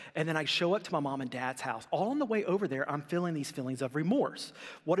 okay? And then I show up to my mom and dad's house. All on the way over there, I'm feeling these feelings of remorse.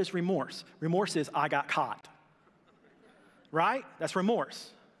 What is remorse? Remorse is I got caught, right? That's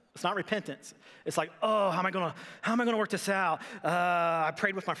remorse. It's not repentance. It's like, oh, how am I gonna work this out? I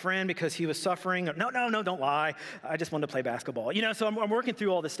prayed with my friend because he was suffering. No, don't lie. I just wanted to play basketball. So I'm working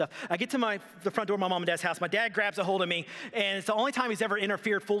through all this stuff. I get to the front door of my mom and dad's house. My dad grabs a hold of me, and it's the only time he's ever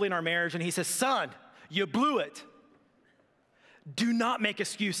interfered fully in our marriage, and he says, son, you blew it. Do not make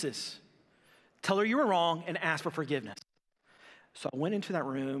excuses. Tell her you were wrong and ask for forgiveness. So I went into that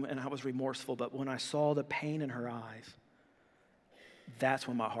room, and I was remorseful, but when I saw the pain in her eyes, that's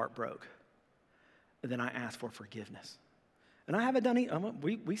when my heart broke. And then I asked for forgiveness. And I haven't done it.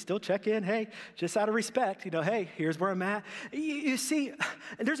 We still check in. Hey, just out of respect, hey, here's where I'm at. You see,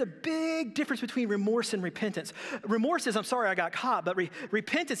 there's a big difference between remorse and repentance. Remorse is, I'm sorry I got caught, but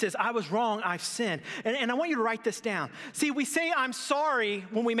repentance is, I was wrong, I've sinned. And I want you to write this down. See, we say I'm sorry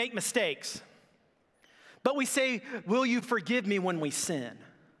when we make mistakes. But we say, will you forgive me when we sin?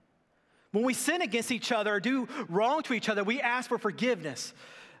 When we sin against each other or do wrong to each other, we ask for forgiveness.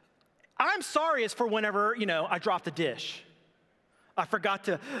 I'm sorry is for whenever, I dropped the dish. I forgot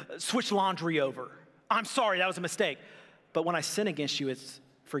to switch laundry over. I'm sorry, that was a mistake. But when I sin against you, it's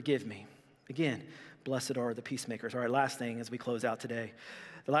forgive me. Again, blessed are the peacemakers. All right, last thing as we close out today.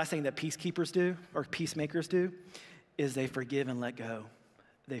 The last thing that peacekeepers do, or peacemakers do, is they forgive and let go.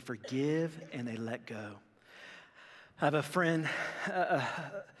 They forgive and they let go. I have a friend,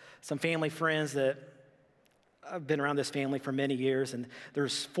 some family friends that I've been around this family for many years, and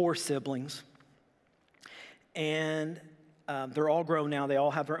there's 4 siblings. And they're all grown now. They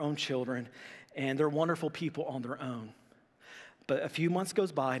all have their own children, and they're wonderful people on their own. But a few months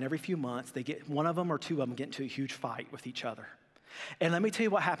goes by, and every few months, one of them or 2 of them get into a huge fight with each other. And let me tell you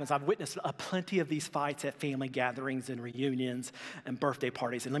what happens. I've witnessed plenty of these fights at family gatherings and reunions and birthday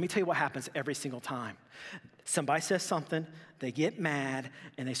parties. And let me tell you what happens every single time. Somebody says something, they get mad,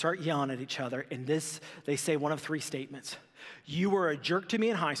 and they start yelling at each other. And they say one of 3 statements. You were a jerk to me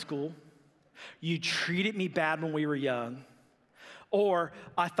in high school. You treated me bad when we were young. Or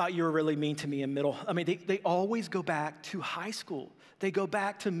I thought you were really mean to me in middle. They always go back to high school. They go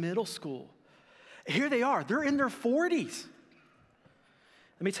back to middle school. Here they are. They're in their 40s.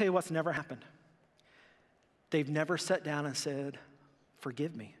 Let me tell you what's never happened. They've never sat down and said,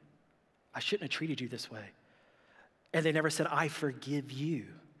 forgive me. I shouldn't have treated you this way. And they never said, I forgive you.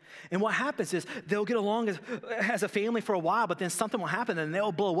 And what happens is they'll get along as a family for a while, but then something will happen and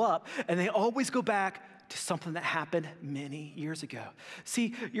they'll blow up, and they always go back to something that happened many years ago.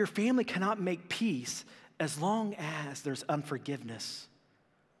 See, your family cannot make peace as long as there's unforgiveness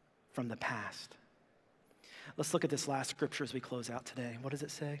from the past. Let's look at this last scripture as we close out today. What does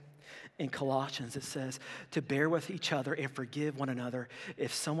it say? In Colossians, it says, to bear with each other and forgive one another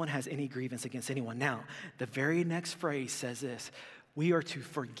if someone has any grievance against anyone. Now, the very next phrase says this, we are to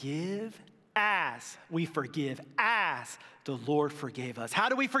forgive as the Lord forgave us. How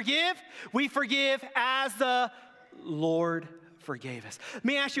do we forgive? We forgive as the Lord forgave us. Let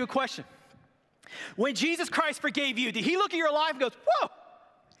me ask you a question. When Jesus Christ forgave you, did he look at your life and goes, whoa,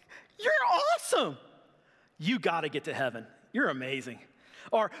 you're awesome. You got to get to heaven. You're amazing.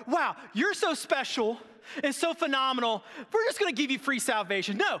 Or, wow, you're so special and so phenomenal. We're just going to give you free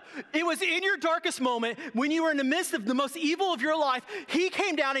salvation. No, it was in your darkest moment when you were in the midst of the most evil of your life. He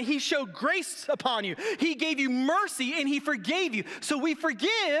came down and he showed grace upon you. He gave you mercy and he forgave you. So we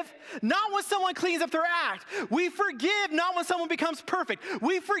forgive not when someone cleans up their act. We forgive not when someone becomes perfect.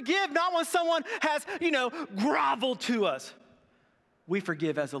 We forgive not when someone has, groveled to us. We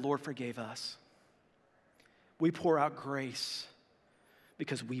forgive as the Lord forgave us. We pour out grace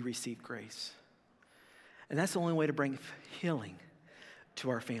because we receive grace. And that's the only way to bring healing to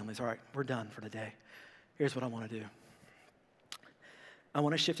our families. All right, we're done for today. Here's what I want to do. I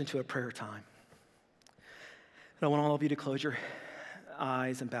want to shift into a prayer time. And I want all of you to close your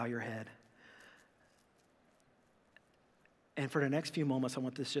eyes and bow your head. And for the next few moments, I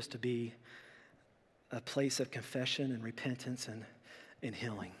want this just to be a place of confession and repentance in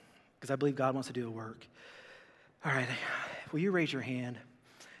healing, because I believe God wants to do a work. All right, will you raise your hand?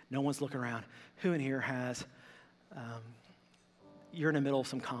 No one's looking around. Who in here has, you're in the middle of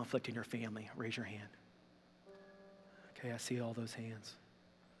some conflict in your family? Raise your hand. Okay, I see all those hands.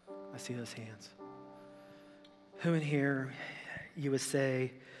 I see those hands. Who in here, you would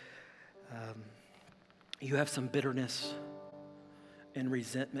say, you have some bitterness and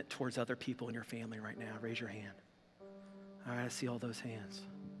resentment towards other people in your family right now? Raise your hand. All right, I see all those hands.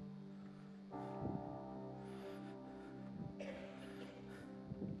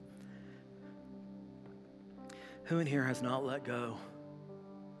 Who in here has not let go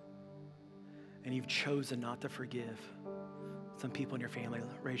and you've chosen not to forgive some people in your family?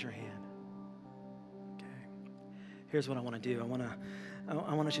 Raise your hand. Okay. Here's what I want to do. I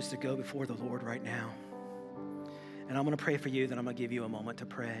want us just to go before the Lord right now. And I'm going to pray for you, then I'm going to give you a moment to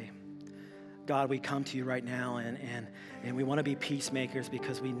pray. God, we come to you right now, and we want to be peacemakers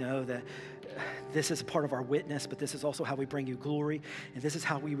because we know that this is a part of our witness, but this is also how we bring you glory, and this is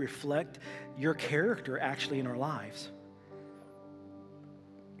how we reflect your character actually in our lives.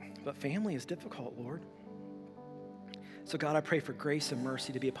 But family is difficult, Lord. So God, I pray for grace and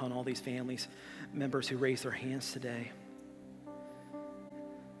mercy to be upon all these families, members who raise their hands today.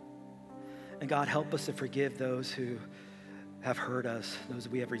 And God, help us to forgive those who have hurt us, those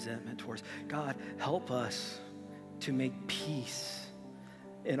we have resentment towards. God, help us to make peace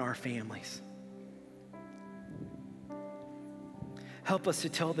in our families. Help us to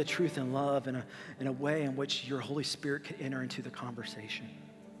tell the truth in love in a way in which your Holy Spirit can enter into the conversation.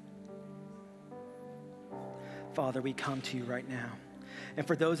 Father, we come to you right now. And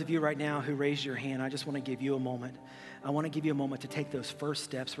for those of you right now who raised your hand, I just want to give you a moment. I want to give you a moment to take those first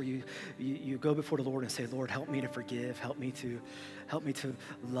steps where you go before the Lord and say, Lord, help me to forgive, help me to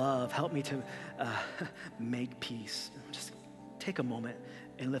love, help me to make peace. Just take a moment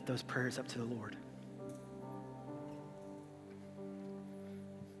and lift those prayers up to the Lord.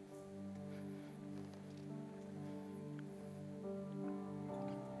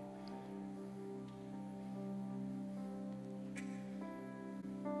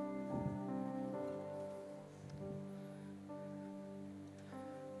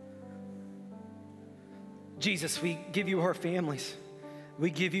 Jesus, we give you our families. We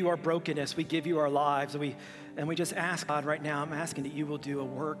give you our brokenness. We give you our lives. And we just ask, God, right now, I'm asking that you will do a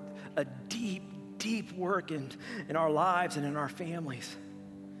work, a deep, deep work in our lives and in our families.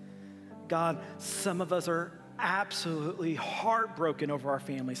 God, some of us are absolutely heartbroken over our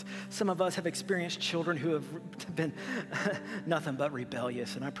families. Some of us have experienced children who have been nothing but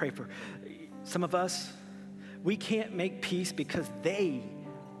rebellious. And I pray for some of us, we can't make peace because they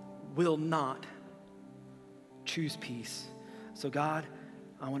will not choose peace. So God,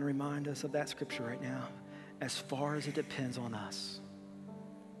 I want to remind us of that scripture right now. As far as it depends on us.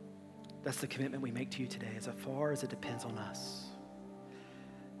 That's the commitment we make to you today. As far as it depends on us.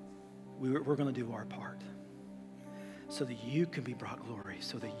 We're going to do our part. So that you can be brought glory.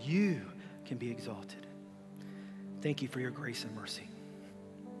 So that you can be exalted. Thank you for your grace and mercy.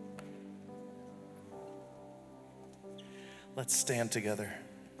 Let's stand together.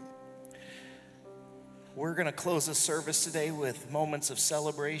 We're going to close the service today with moments of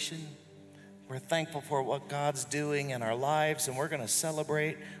celebration. We're thankful for what God's doing in our lives, and we're going to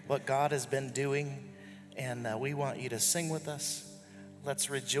celebrate what God has been doing. And we want you to sing with us. Let's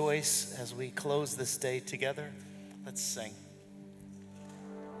rejoice as we close this day together. Let's sing.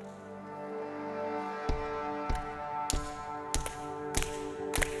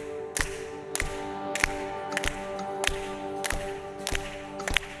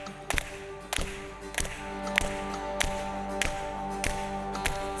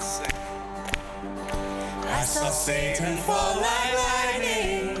 Satan fall like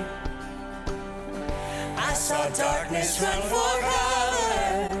lightning. I saw darkness run for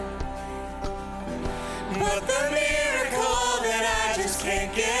cover. But the miracle that I just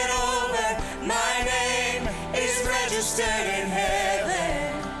can't get over, my name is registered in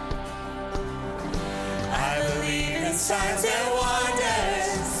heaven. I believe in signs and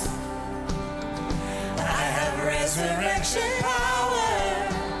wonders. I have resurrection power.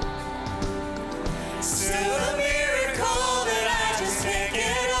 Still a miracle that I just can't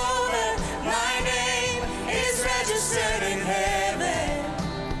get over. My name is registered in heaven.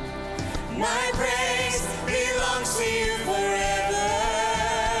 My praise belongs to you forever.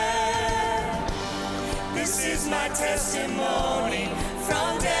 This is my testimony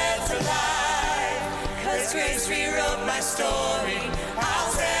from death to life. 'Cause grace rewrote my story.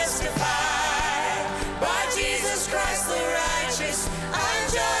 I'll testify. By Jesus Christ the righteous, I'm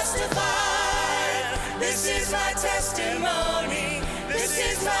justified. This is my testimony.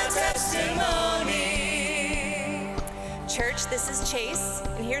 This is my testimony. Church, this is Chase,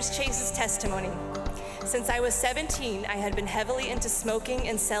 and here's Chase's testimony. Since I was 17, I had been heavily into smoking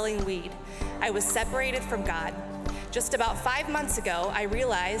and selling weed. I was separated from God. Just about 5 months ago, I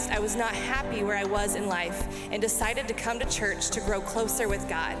realized I was not happy where I was in life and decided to come to church to grow closer with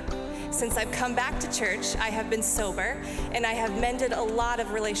God. Since I've come back to church, I have been sober, and I have mended a lot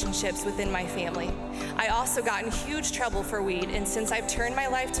of relationships within my family. I also got in huge trouble for weed, and since I've turned my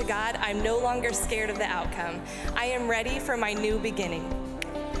life to God, I'm no longer scared of the outcome. I am ready for my new beginning.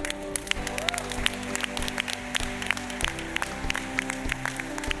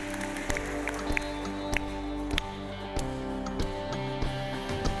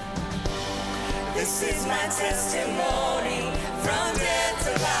 This is my testimony from death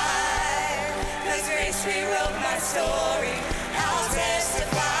to life. 'Cause grace rewrote my story. I'll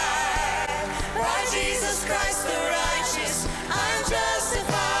testify. By Jesus Christ the righteous, I'm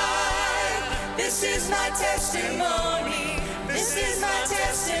justified. This is my testimony. This is my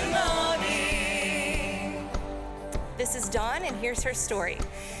testimony. This is Dawn, and here's her story.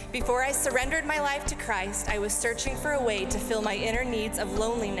 Before I surrendered my life to Christ, I was searching for a way to fill my inner needs of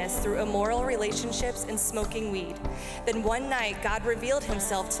loneliness through immoral relationships and smoking weed. Then one night, God revealed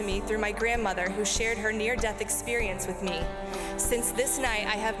himself to me through my grandmother, who shared her near-death experience with me. Since this night,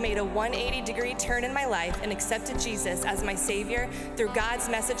 I have made a 180-degree turn in my life and accepted Jesus as my Savior through God's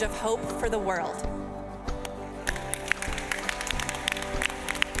message of hope for the world.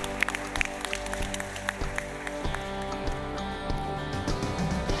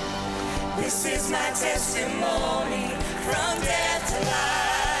 This is my testimony from death to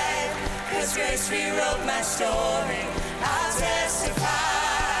life. 'Cause grace rewrote my story. I'll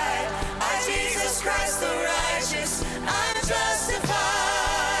testify. By Jesus Christ the righteous, I'm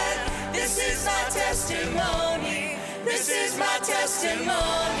justified. This is my testimony. This is my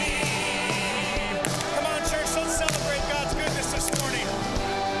testimony. Come on, church, let's celebrate God's goodness this morning.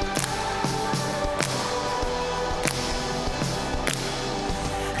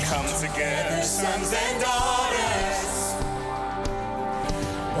 Come together, sons and daughters,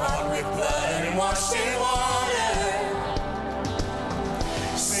 bought with blood and washed in water.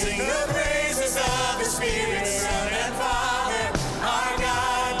 Sing the praises of the Spirit, Son and Father. Our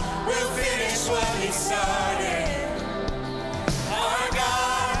God will finish what He started. Our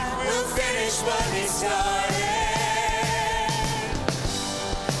God will finish what He started.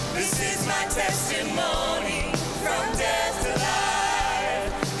 This is my testimony from death to life.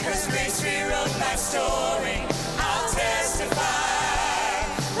 'Cause grace rewrote my story. I'll testify.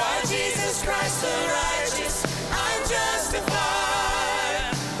 By Jesus Christ the righteous, I'm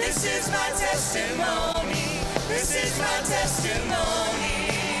justified. This is my testimony. This is my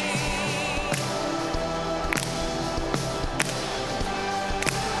testimony.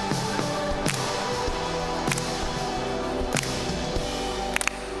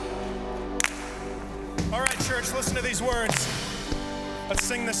 All right, church, listen to these words. Let's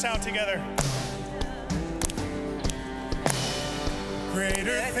sing this out together.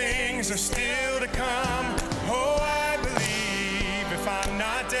 Greater things are still to come. Oh, I believe if I'm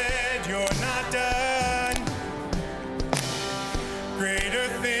not dead, you're not done. Greater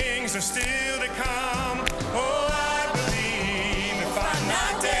things are still to come. Oh, I believe if I'm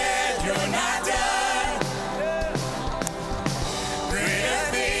not dead, you're not done.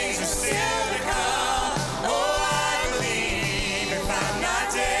 Greater things are still to come. Oh, I believe if I'm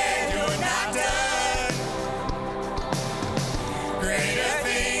not dead, you're not done. Greater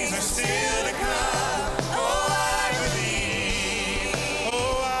things are still to come. Oh, I believe.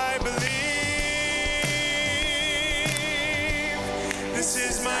 Oh, I believe. This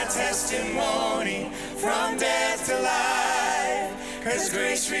is my testimony from death to life. 'Cause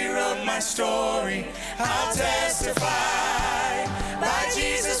grace rewrote my story. I'll testify. By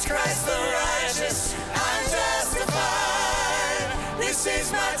Jesus Christ the righteous, I'm justified. This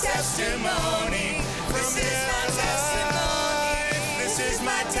is my testimony. This is my testimony. This is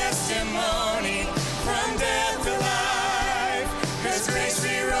my testimony from death to life. 'Cause grace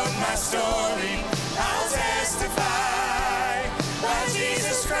rewrote my story. I'll testify. By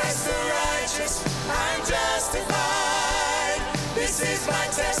Jesus Christ the righteous, I'm justified. This is my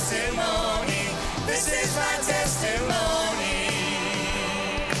testimony. This is my testimony.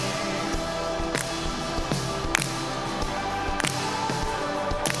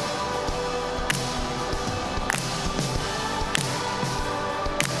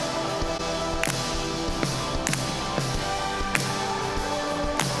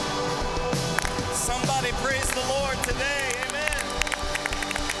 Somebody praise the Lord today. Amen.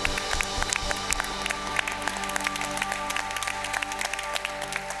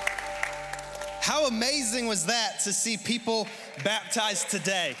 amazing was that to see people baptized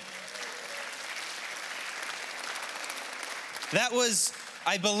today?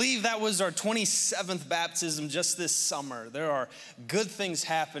 I believe that was our 27th baptism just this summer. There are good things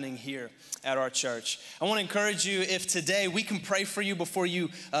happening here at our church. I want to encourage you, if today we can pray for you before you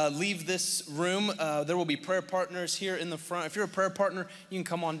leave this room. There will be prayer partners here in the front. If you're a prayer partner, you can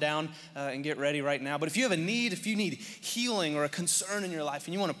come on down and get ready right now. But if you have a need, if you need healing or a concern in your life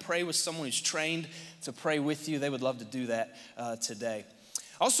and you want to pray with someone who's trained to pray with you, they would love to do that today.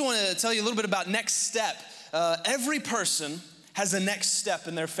 I also want to tell you a little bit about Next Step. Every person has a next step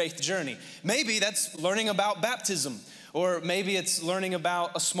in their faith journey. Maybe that's learning about baptism, or maybe it's learning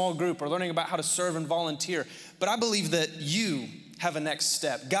about a small group or learning about how to serve and volunteer. But I believe that you have a next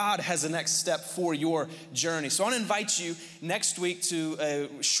step. God has a next step for your journey. So I want to invite you next week to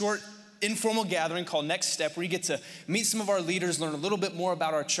a short informal gathering called Next Step, where you get to meet some of our leaders, learn a little bit more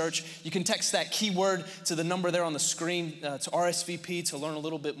about our church. You can text that keyword to the number there on the screen to RSVP to learn a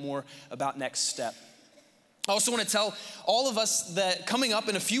little bit more about Next Step. I also want to tell all of us that coming up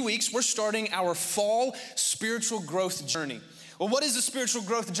in a few weeks, we're starting our fall spiritual growth journey. Well, what is a spiritual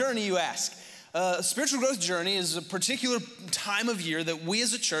growth journey, you ask? A spiritual growth journey is a particular time of year that we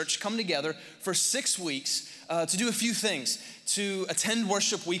as a church come together for 6 weeks to do a few things: to attend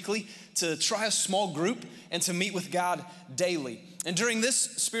worship weekly, to try a small group, and to meet with God daily. And during this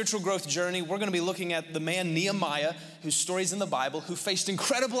spiritual growth journey, we're going to be looking at the man Nehemiah, whose story's in the Bible, who faced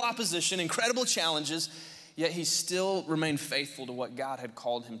incredible opposition, incredible challenges, yet he still remained faithful to what God had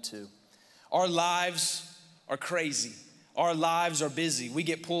called him to. Our lives are crazy. Our lives are busy. We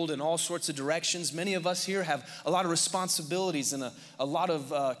get pulled in all sorts of directions. Many of us here have a lot of responsibilities and a lot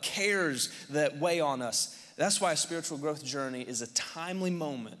of cares that weigh on us. That's why a spiritual growth journey is a timely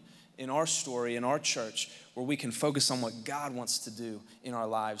moment in our story, in our church, where we can focus on what God wants to do in our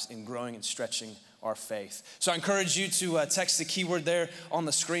lives in growing and stretching our faith. So I encourage you to text the keyword there on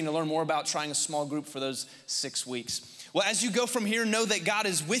the screen to learn more about trying a small group for those 6 weeks. Well, as you go from here, know that God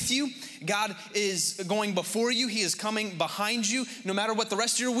is with you. God is going before you. He is coming behind you. No matter what the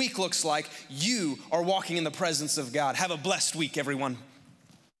rest of your week looks like, you are walking in the presence of God. Have a blessed week, everyone.